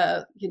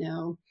Laura, you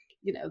know,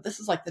 this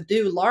is like the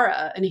new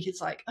Laura. And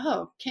he's like,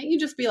 oh, can't you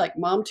just be like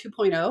mom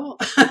 2.0?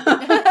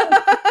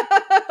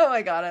 Oh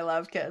my God, I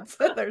love kids.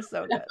 They're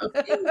so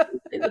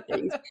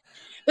good.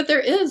 But there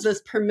is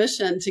this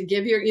permission to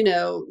give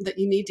that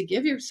you need to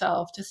give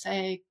yourself to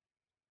say,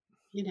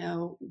 you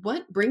know,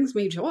 what brings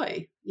me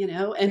joy, you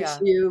know, and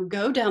to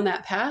go down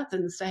that path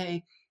and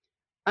say,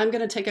 I'm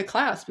going to take a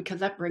class because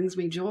that brings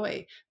me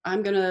joy.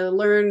 I'm going to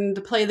learn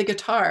to play the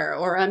guitar,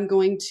 or I'm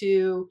going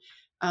to,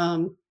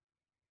 one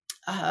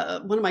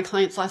of my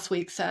clients last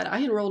week said,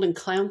 I enrolled in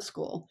clown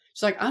school.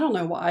 She's like, I don't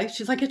know why.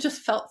 She's like, it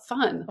just felt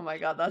fun. Oh my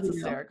God, that's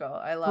hysterical.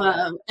 I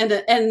love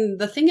it. And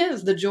the thing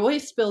is, the joy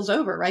spills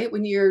over, right?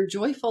 When you're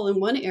joyful in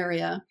one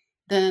area,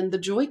 then the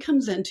joy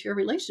comes into your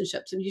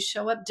relationships, and you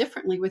show up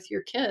differently with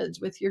your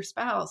kids, with your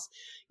spouse.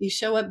 You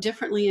show up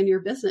differently in your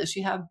business.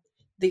 You have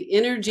the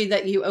energy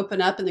that you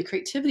open up, and the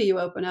creativity you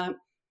open up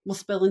will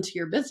spill into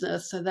your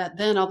business, so that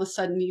then all of a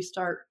sudden you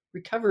start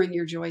recovering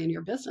your joy in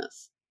your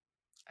business.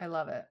 I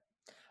love it.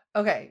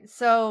 Okay.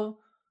 So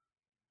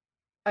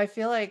I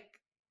feel like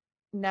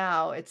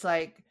now it's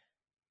like,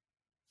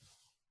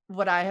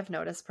 what I have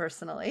noticed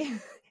personally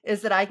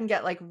is that I can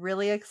get like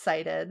really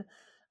excited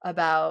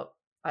about,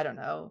 I don't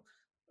know,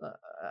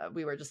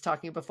 we were just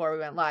talking before we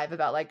went live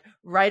about like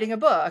writing a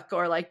book,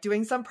 or like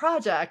doing some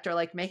project, or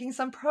like making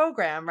some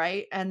program,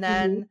 right? And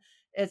then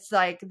it's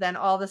like, then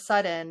all of a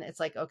sudden it's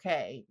like,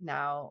 okay,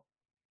 now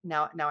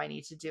I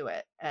need to do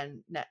it.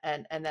 And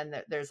then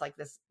there's like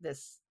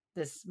this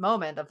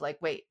moment of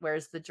like, wait,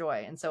 where's the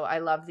joy? And so I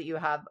love that you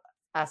have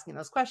asking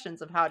those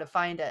questions of how to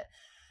find it.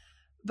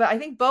 But I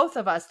think both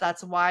of us,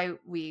 that's why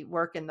we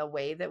work in the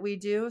way that we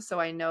do. So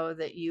I know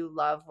that you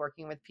love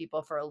working with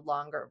people for a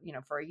longer, you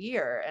know, for a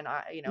year. And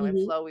I, you know,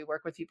 in Flow, we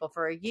work with people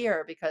for a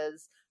year,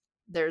 because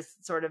there's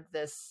sort of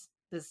this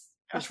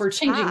Gosh, we're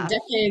changing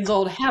decades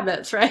old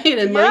habits, right?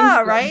 And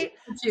right.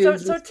 So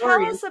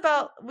tell us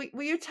about,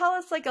 will you tell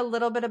us like a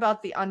little bit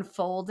about the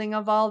unfolding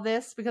of all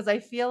this? Because I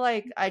feel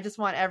like I just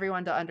want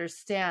everyone to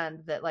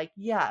understand that, like,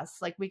 yes,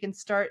 like we can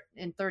start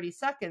in 30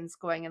 seconds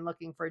going and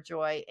looking for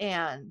joy,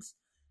 and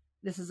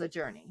this is a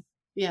journey.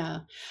 Yeah.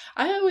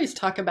 I always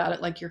talk about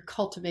it like you're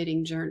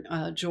cultivating joy,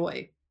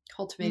 joy,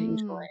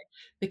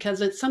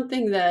 because it's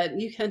something that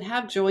you can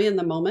have joy in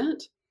the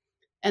moment.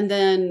 And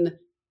then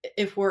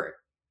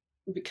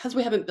because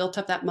we haven't built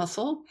up that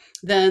muscle,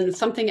 then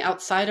something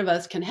outside of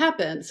us can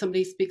happen.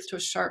 Somebody speaks to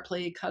us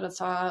sharply, cut us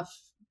off,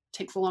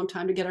 takes a long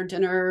time to get our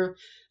dinner,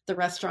 the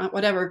restaurant,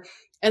 whatever.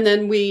 And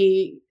then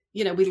we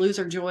lose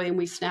our joy, and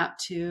we snap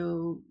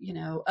to,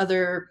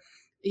 other,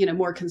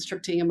 more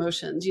constricting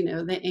emotions,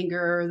 the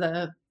anger,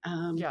 the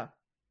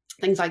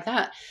things like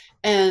that.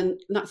 And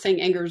not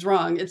saying anger is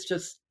wrong. It's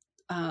just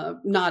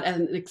not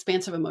an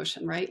expansive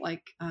emotion, right?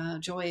 Like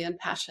joy and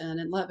passion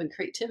and love and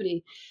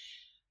creativity.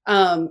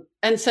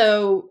 And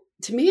so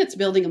to me, it's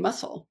building a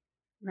muscle,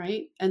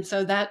 right? And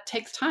so that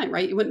takes time,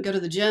 right? You wouldn't go to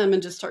the gym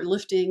and just start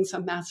lifting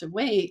some massive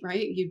weight,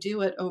 right? You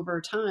do it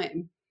over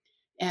time.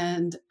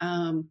 And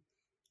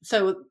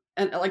so,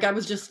 and like I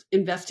was just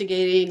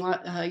investigating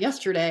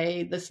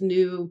yesterday this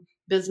new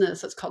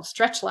business that's called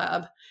Stretch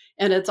Lab,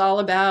 and it's all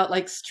about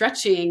like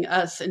stretching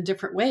us in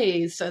different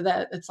ways so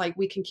that it's like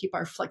we can keep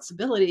our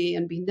flexibility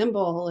and be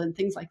nimble and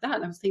things like that.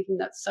 And I was thinking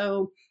that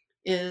so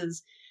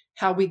is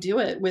how we do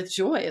it with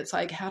joy. It's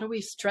like, how do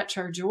we stretch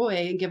our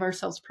joy and give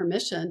ourselves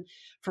permission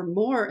for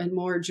more and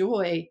more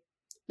joy,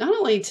 not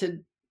only to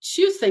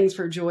choose things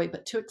for joy,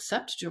 but to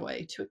accept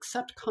joy, to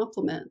accept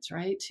compliments,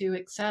 right? To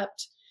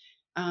accept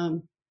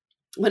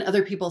when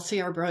other people see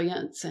our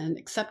brilliance, and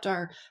accept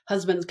our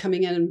husbands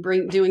coming in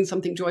and doing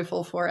something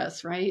joyful for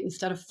us, right?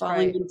 Instead of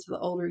falling Right. into the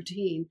old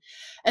routine.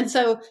 And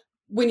so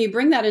when you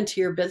bring that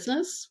into your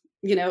business,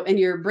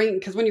 and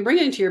because when you bring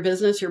it into your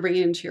business, you're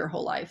bringing it into your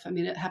whole life. I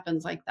mean, it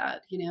happens like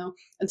that,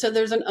 And so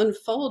there's an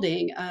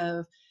unfolding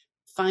of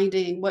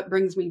finding what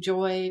brings me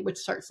joy, which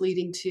starts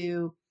leading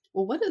to,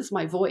 well, what is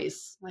my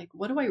voice? Like,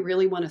 what do I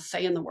really want to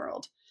say in the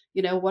world?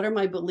 What are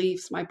my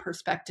beliefs, my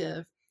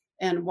perspective,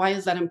 and why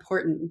is that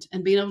important?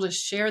 And being able to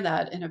share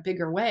that in a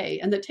bigger way.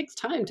 And it takes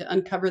time to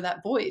uncover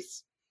that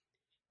voice.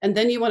 And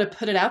then you want to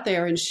put it out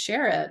there and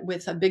share it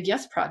with a Big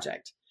Yes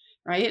project,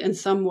 right? In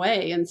some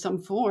way, in some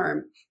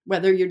form,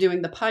 whether you're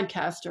doing the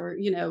podcast or,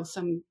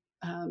 some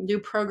new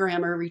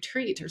program or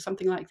retreat or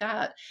something like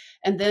that.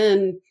 And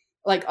then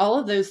like all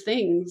of those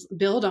things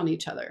build on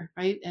each other,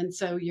 right? And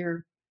so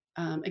you're,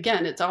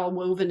 again, it's all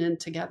woven in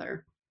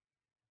together.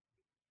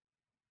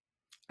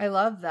 I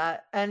love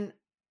that. And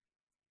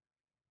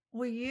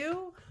will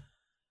you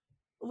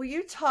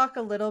talk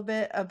a little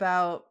bit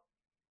about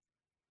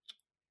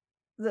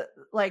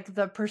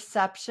the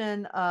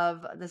perception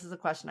of, this is a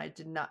question I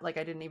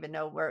didn't even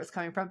know where it was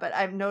coming from, but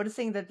I'm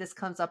noticing that this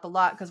comes up a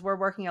lot because we're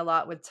working a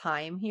lot with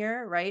time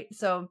here, right?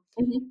 So,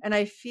 and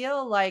I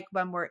feel like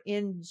when we're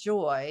in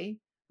joy,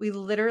 we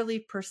literally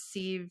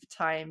perceive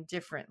time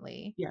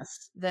differently,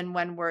 yes, than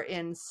when we're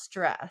in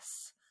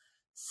stress.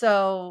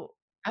 So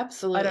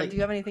absolutely. Do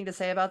you have anything to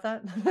say about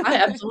that? I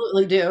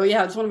absolutely do.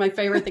 Yeah, it's one of my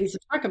favorite things to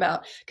talk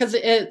about because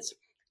it's,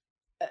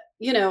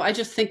 I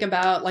just think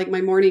about like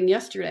my morning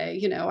yesterday.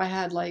 I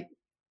had like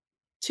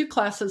 2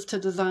 classes to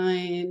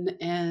design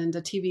and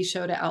a TV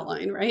show to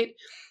outline, right?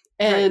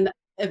 And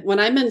when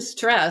I'm in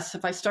stress,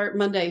 if I start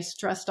Monday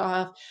stressed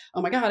off,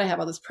 oh my God, I have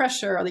all this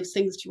pressure, all these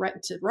things to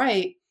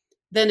write,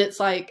 then it's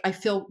like I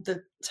feel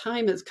the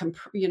time is,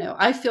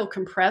 I feel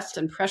compressed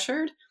and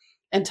pressured,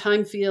 and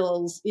time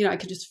feels, I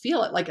can just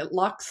feel it, like it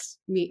locks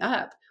me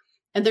up,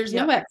 and there's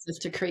no access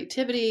to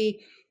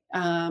creativity.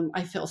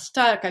 I feel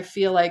stuck. I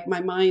feel like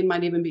my mind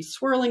might even be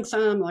swirling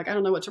some, like, I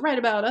don't know what to write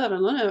about. I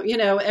don't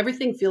know.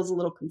 Everything feels a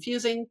little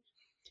confusing.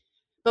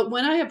 But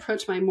when I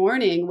approach my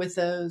morning with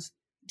those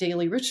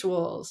daily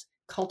rituals,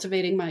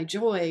 cultivating my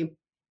joy,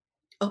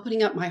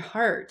 opening up my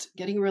heart,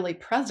 getting really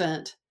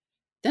present,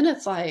 then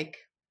it's like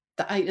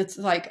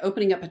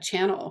opening up a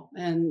channel.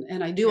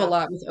 And I do a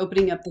lot with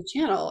opening up the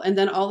channel. And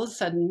then all of a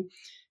sudden,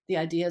 the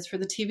ideas for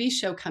the TV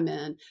show come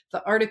in.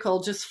 The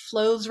article just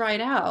flows right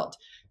out.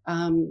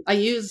 I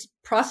use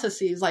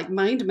processes like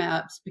mind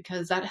maps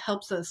because that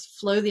helps us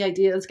flow the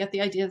ideas, get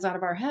the ideas out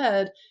of our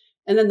head.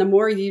 And then the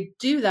more you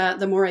do that,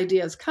 the more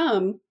ideas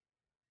come,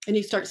 and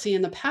you start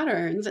seeing the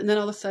patterns. And then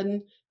all of a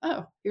sudden,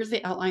 oh, here's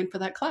the outline for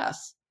that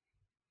class.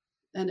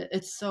 And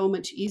it's so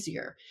much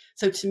easier.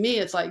 So to me,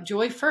 it's like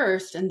joy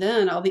first, and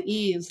then all the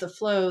ease, the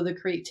flow, the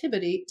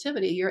creativity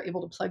you're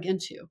able to plug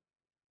into.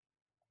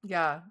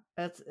 Yeah,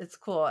 it's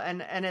cool.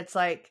 And it's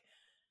like,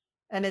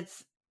 and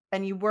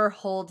you were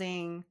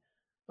holding,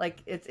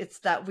 like, it's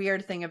that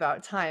weird thing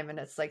about time, and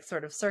it's like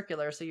sort of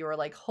circular. So you were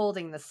like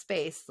holding the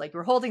space, like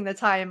you're holding the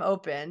time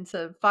open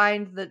to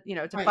find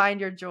find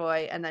your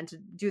joy and then to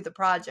do the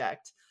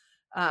project.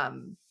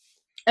 And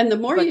the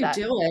more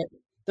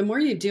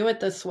you do it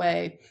this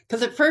way,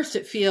 because at first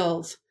it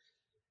feels,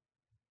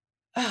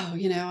 oh,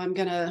 I'm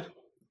going to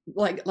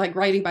like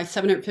writing by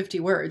 750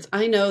 words.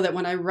 I know that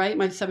when I write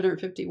my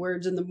 750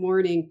 words in the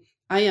morning,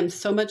 I am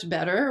so much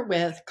better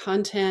with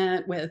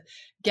content, with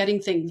getting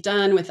things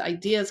done, with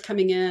ideas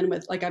coming in,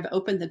 with like I've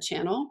opened the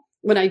channel.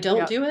 When I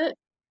don't do it,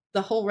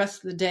 the whole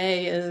rest of the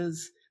day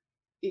is,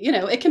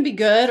 it can be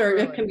good or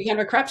it can be kind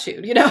of a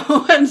crapshoot,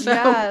 And so,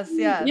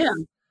 yeah.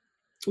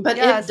 But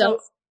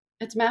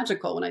it's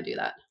magical when I do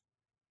that.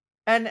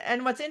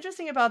 And what's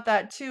interesting about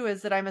that too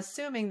is that I'm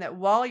assuming that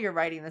while you're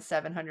writing the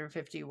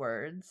 750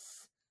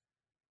 words,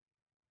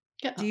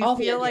 do you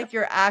feel like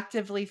you're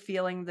actively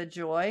feeling the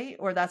joy,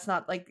 or that's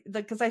not like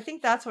because I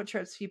think that's what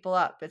trips people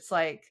up. It's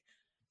like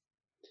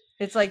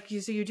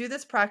you do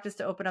this practice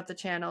to open up the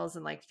channels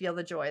and like feel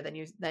the joy.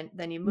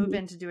 Then you move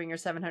into doing your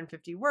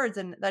 750 words,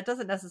 and that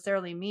doesn't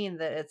necessarily mean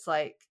that it's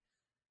like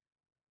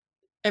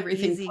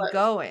everything easy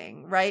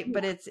going, right? Yeah.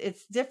 But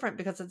it's different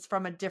because it's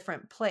from a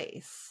different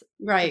place,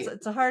 right?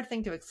 It's a hard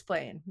thing to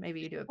explain.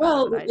 Maybe you do it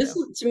better than I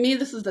do. To me,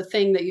 this is the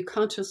thing that you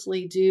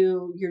consciously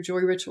do your joy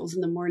rituals in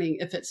the morning.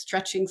 If it's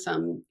stretching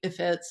some, if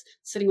it's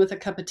sitting with a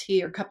cup of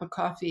tea or cup of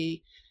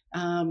coffee,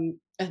 and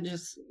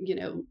just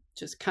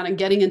kind of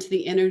getting into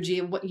the energy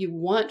of what you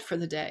want for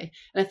the day.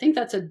 And I think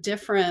that's a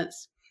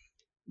difference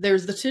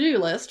there's the to-do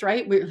list,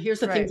 right? Here's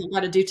the things I've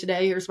got to do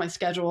today. Here's my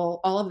schedule,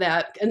 all of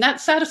that. And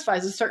that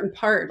satisfies a certain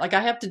part. Like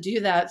I have to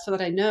do that so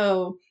that I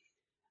know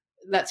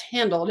that's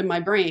handled in my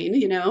brain,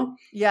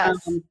 Yes.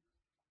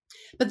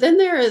 But then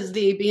there is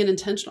the being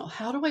intentional.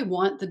 How do I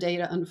want the day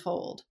to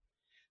unfold?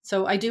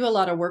 So I do a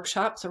lot of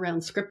workshops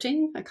around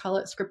scripting. I call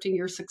it Scripting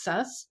Your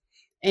Success.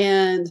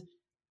 And,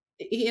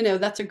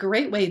 that's a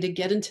great way to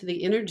get into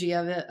the energy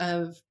of it,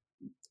 of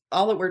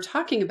all that we're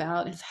talking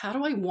about is how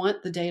do I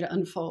want the day to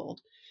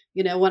unfold?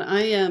 When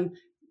I am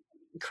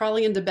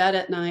crawling into bed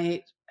at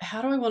night,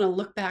 how do I want to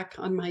look back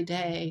on my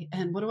day?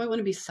 And what do I want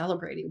to be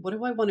celebrating? What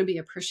do I want to be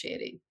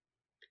appreciating?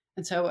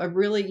 And so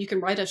you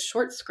can write a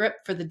short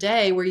script for the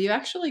day where you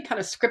actually kind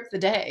of script the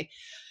day.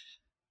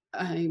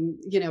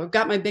 I've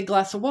got my big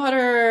glass of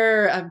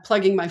water, I'm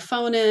plugging my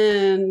phone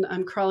in,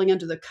 I'm crawling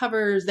under the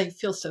covers. They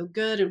feel so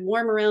good and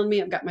warm around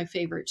me. I've got my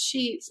favorite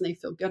sheets and they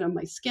feel good on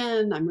my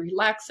skin. I'm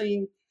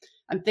relaxing.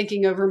 I'm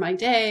thinking over my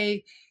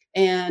day.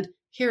 And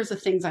here's the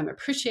things I'm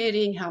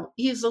appreciating, how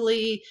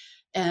easily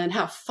and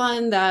how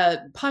fun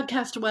that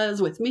podcast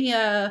was with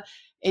Mia.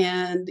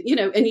 And,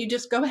 and you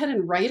just go ahead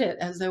and write it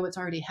as though it's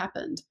already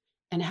happened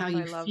and how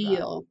you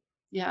feel. That.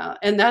 Yeah.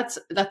 And that's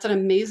an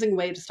amazing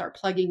way to start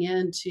plugging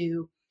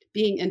into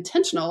being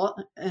intentional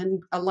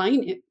and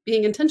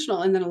being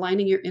intentional and then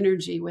aligning your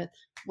energy with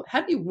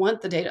how do you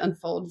want the day to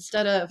unfold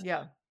instead of,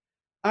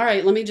 all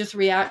right, let me just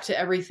react to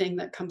everything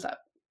that comes up.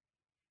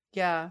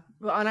 Yeah.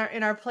 Well,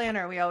 in our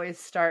planner, we always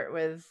start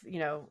with,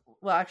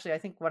 well, actually, I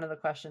think one of the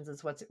questions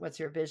is what's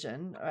your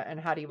vision and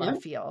how do you want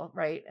to feel?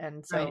 Right.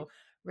 And so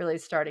really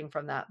starting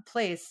from that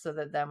place so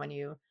that then when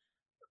you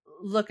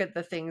look at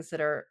the things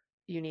that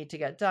you need to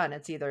get done,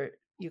 it's either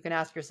you can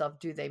ask yourself,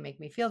 do they make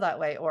me feel that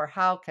way? Or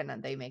how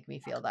can they make me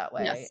feel that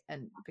way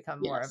and become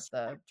more of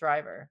the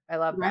driver? I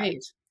love that.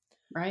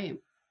 Right.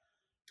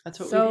 That's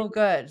what so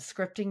good.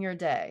 Scripting your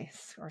day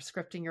or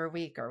scripting your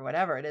week or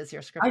whatever it is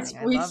you're scripting.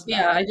 I love that.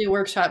 Yeah, I do a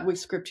workshop. We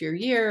script your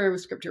year, we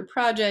script your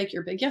project,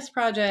 your big yes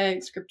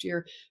project, script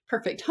your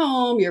perfect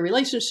home, your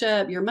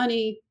relationship, your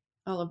money,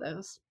 all of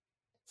those.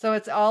 So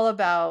it's all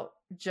about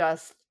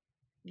just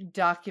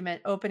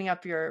opening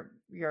up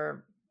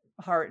your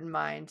heart and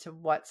mind to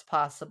what's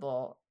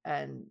possible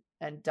and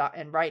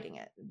writing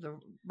it. The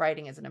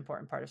writing is an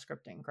important part of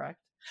scripting, correct?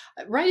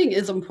 Writing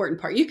is an important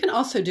part. You can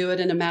also do it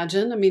in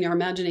Imagine. I mean, our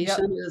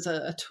imagination is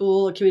a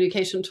tool, a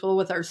communication tool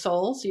with our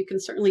soul. So you can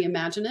certainly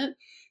imagine it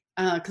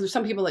because there's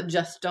some people that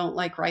just don't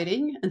like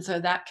writing. And so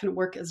that can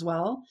work as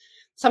well.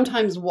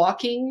 Sometimes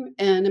walking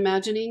and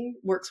imagining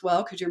works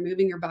well because you're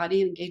moving your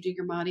body and engaging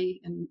your body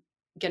and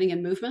getting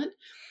in movement.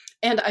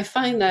 And I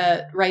find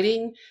that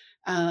writing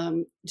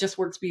just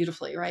works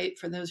beautifully, right?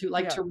 For those who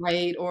like to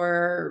write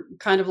or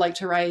kind of like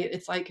to write,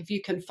 it's like if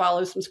you can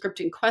follow some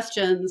scripting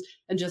questions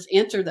and just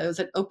answer those,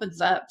 it opens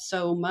up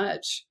so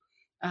much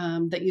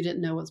that you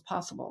didn't know was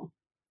possible.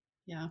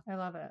 Yeah. I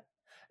love it.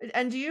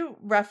 And do you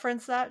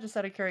reference that just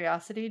out of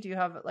curiosity? Do you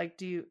have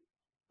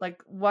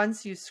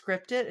once you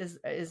script it,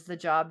 is the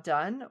job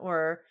done?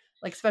 Or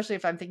especially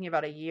if I'm thinking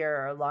about a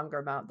year or a longer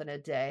amount than a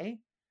day?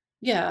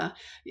 Yeah.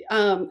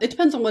 It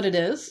depends on what it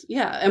is.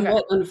 Yeah. And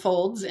what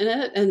unfolds in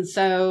it. And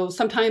so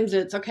sometimes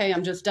it's okay,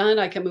 I'm just done.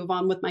 I can move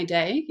on with my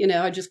day.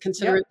 I just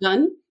consider it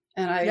done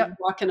and I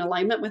walk in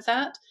alignment with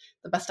that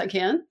the best I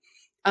can.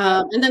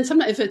 And then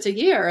sometimes if it's a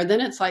year, then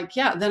it's like,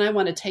 then I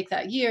want to take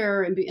that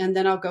year and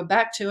then I'll go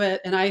back to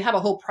it. And I have a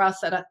whole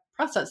process that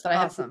I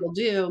have people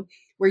do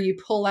where you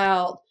pull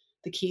out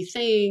the key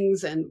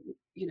things and,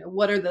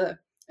 what are the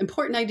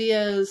important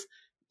ideas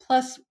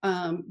plus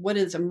what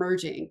is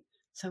emerging.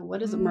 So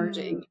what is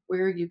emerging?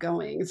 Where are you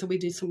going? And so we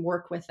do some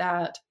work with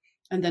that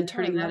and then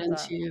turning that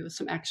into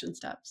some action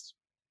steps.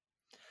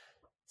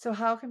 So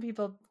how can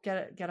people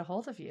get a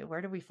hold of you?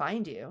 Where do we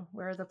find you?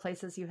 Where are the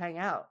places you hang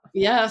out?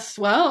 Yes.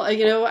 Well,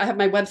 I have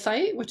my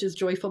website, which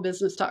is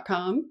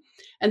joyfulbusiness.com.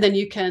 And then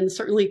you can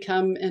certainly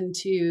come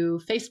into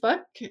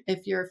Facebook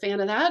if you're a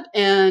fan of that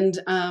and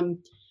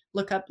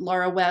look up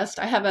Laura West.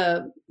 I have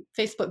a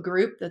Facebook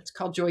group that's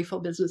called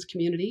Joyful Business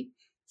Community.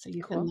 So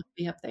you can look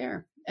me up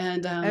there.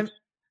 And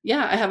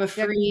I have a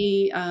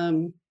free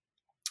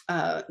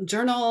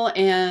journal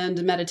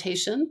and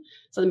meditation.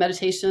 So the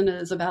meditation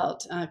is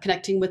about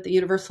connecting with the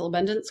universal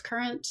abundance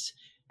current.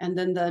 And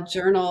then the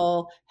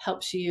journal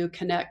helps you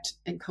connect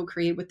and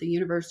co-create with the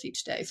universe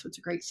each day. So it's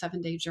a great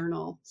 7-day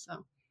journal.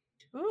 So.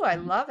 Ooh, I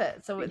love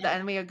it. So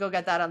and we go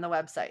get that on the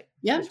website.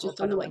 Yeah. Just we'll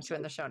put a link to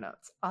in the show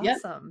notes.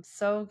 Awesome. Yep.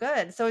 So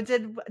good. So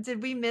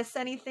did we miss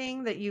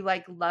anything that you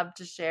love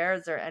to share?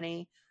 Is there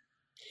any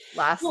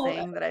last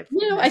thing that I've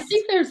missed? I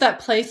think there's that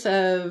place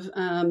of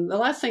the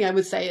last thing I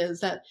would say is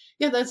that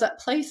there's that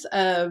place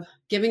of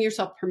giving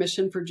yourself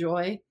permission for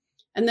joy,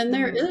 and then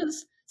there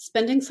is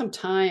spending some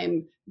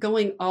time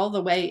going all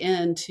the way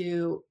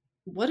into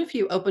what if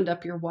you opened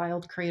up your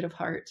wild creative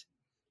heart.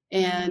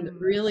 And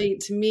really,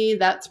 to me,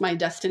 that's my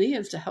destiny,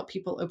 is to help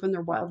people open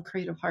their wild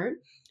creative heart.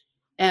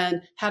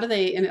 And how do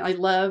they, and I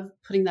love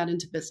putting that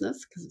into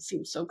business because it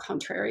seems so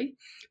contrary,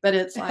 but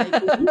it's like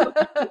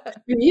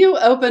when you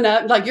open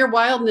up, your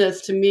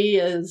wildness to me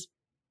is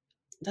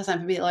It doesn't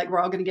have to be like we're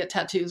all going to get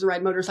tattoos,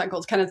 ride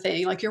motorcycles kind of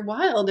thing. Like your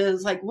wild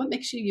is like, what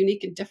makes you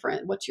unique and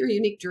different? What's your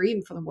unique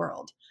dream for the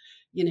world?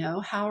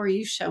 How are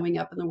you showing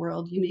up in the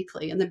world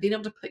uniquely? And then being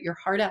able to put your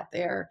heart out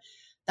there.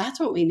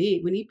 That's what we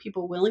need. We need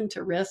people willing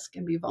to risk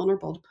and be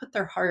vulnerable, to put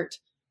their heart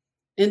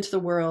into the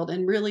world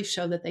and really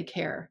show that they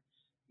care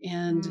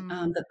and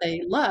that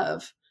they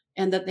love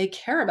and that they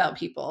care about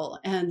people.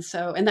 And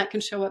that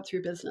can show up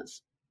through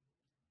business.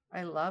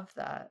 I love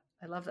that.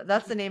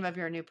 That's the name of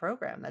your new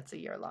program. That's a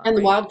year-long. And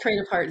the Wild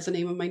Creative Heart is the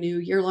name of my new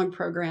year-long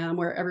program,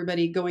 where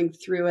everybody going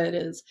through it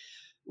is,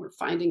 we're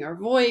finding our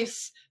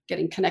voice,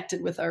 getting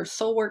connected with our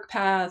soul work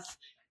path,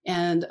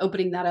 and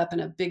opening that up in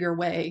a bigger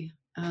way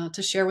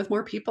to share with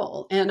more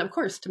people. And of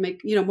course, to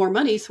make, more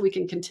money so we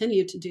can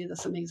continue to do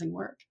this amazing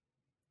work.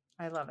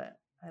 I love it.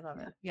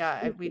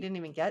 Yeah, we didn't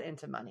even get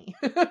into money,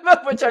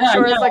 which I'm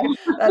sure is like,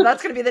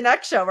 that's going to be the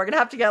next show. We're going to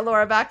have to get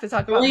Laura back to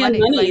talk about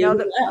money. I know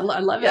that, I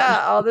love it.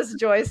 Yeah, all this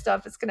joy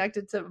stuff is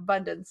connected to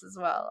abundance as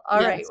well. All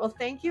right. Well,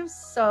 thank you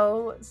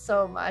so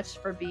much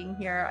for being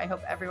here. I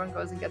hope everyone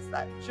goes and gets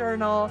that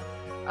journal.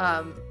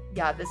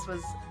 This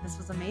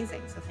was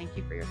amazing. So thank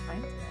you for your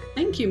time today.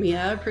 Thank you,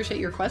 Mia. I appreciate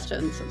your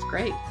questions. It's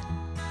great.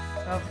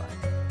 So fun.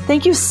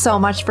 Thank you so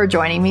much for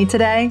joining me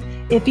today.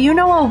 If you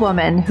know a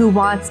woman who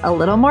wants a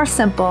little more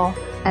simple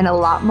and a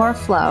lot more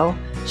flow,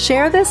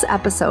 share this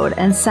episode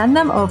and send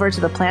them over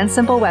to the Plan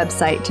Simple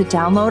website to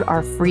download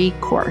our free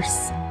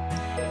course.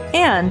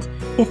 And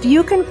if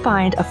you can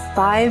find a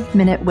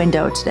 5-minute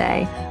window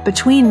today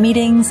between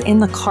meetings, in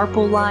the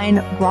carpool line,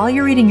 while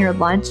you're eating your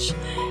lunch,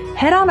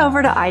 head on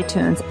over to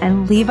iTunes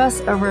and leave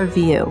us a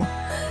review.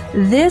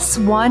 This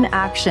one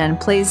action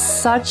plays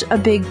such a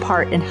big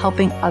part in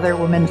helping other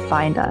women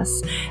find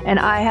us. And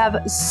I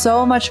have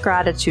so much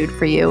gratitude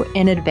for you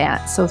in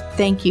advance. So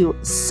thank you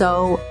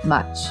so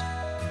much.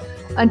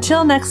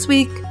 Until next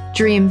week,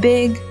 dream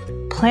big,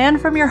 plan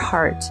from your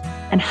heart,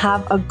 and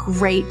have a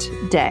great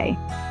day.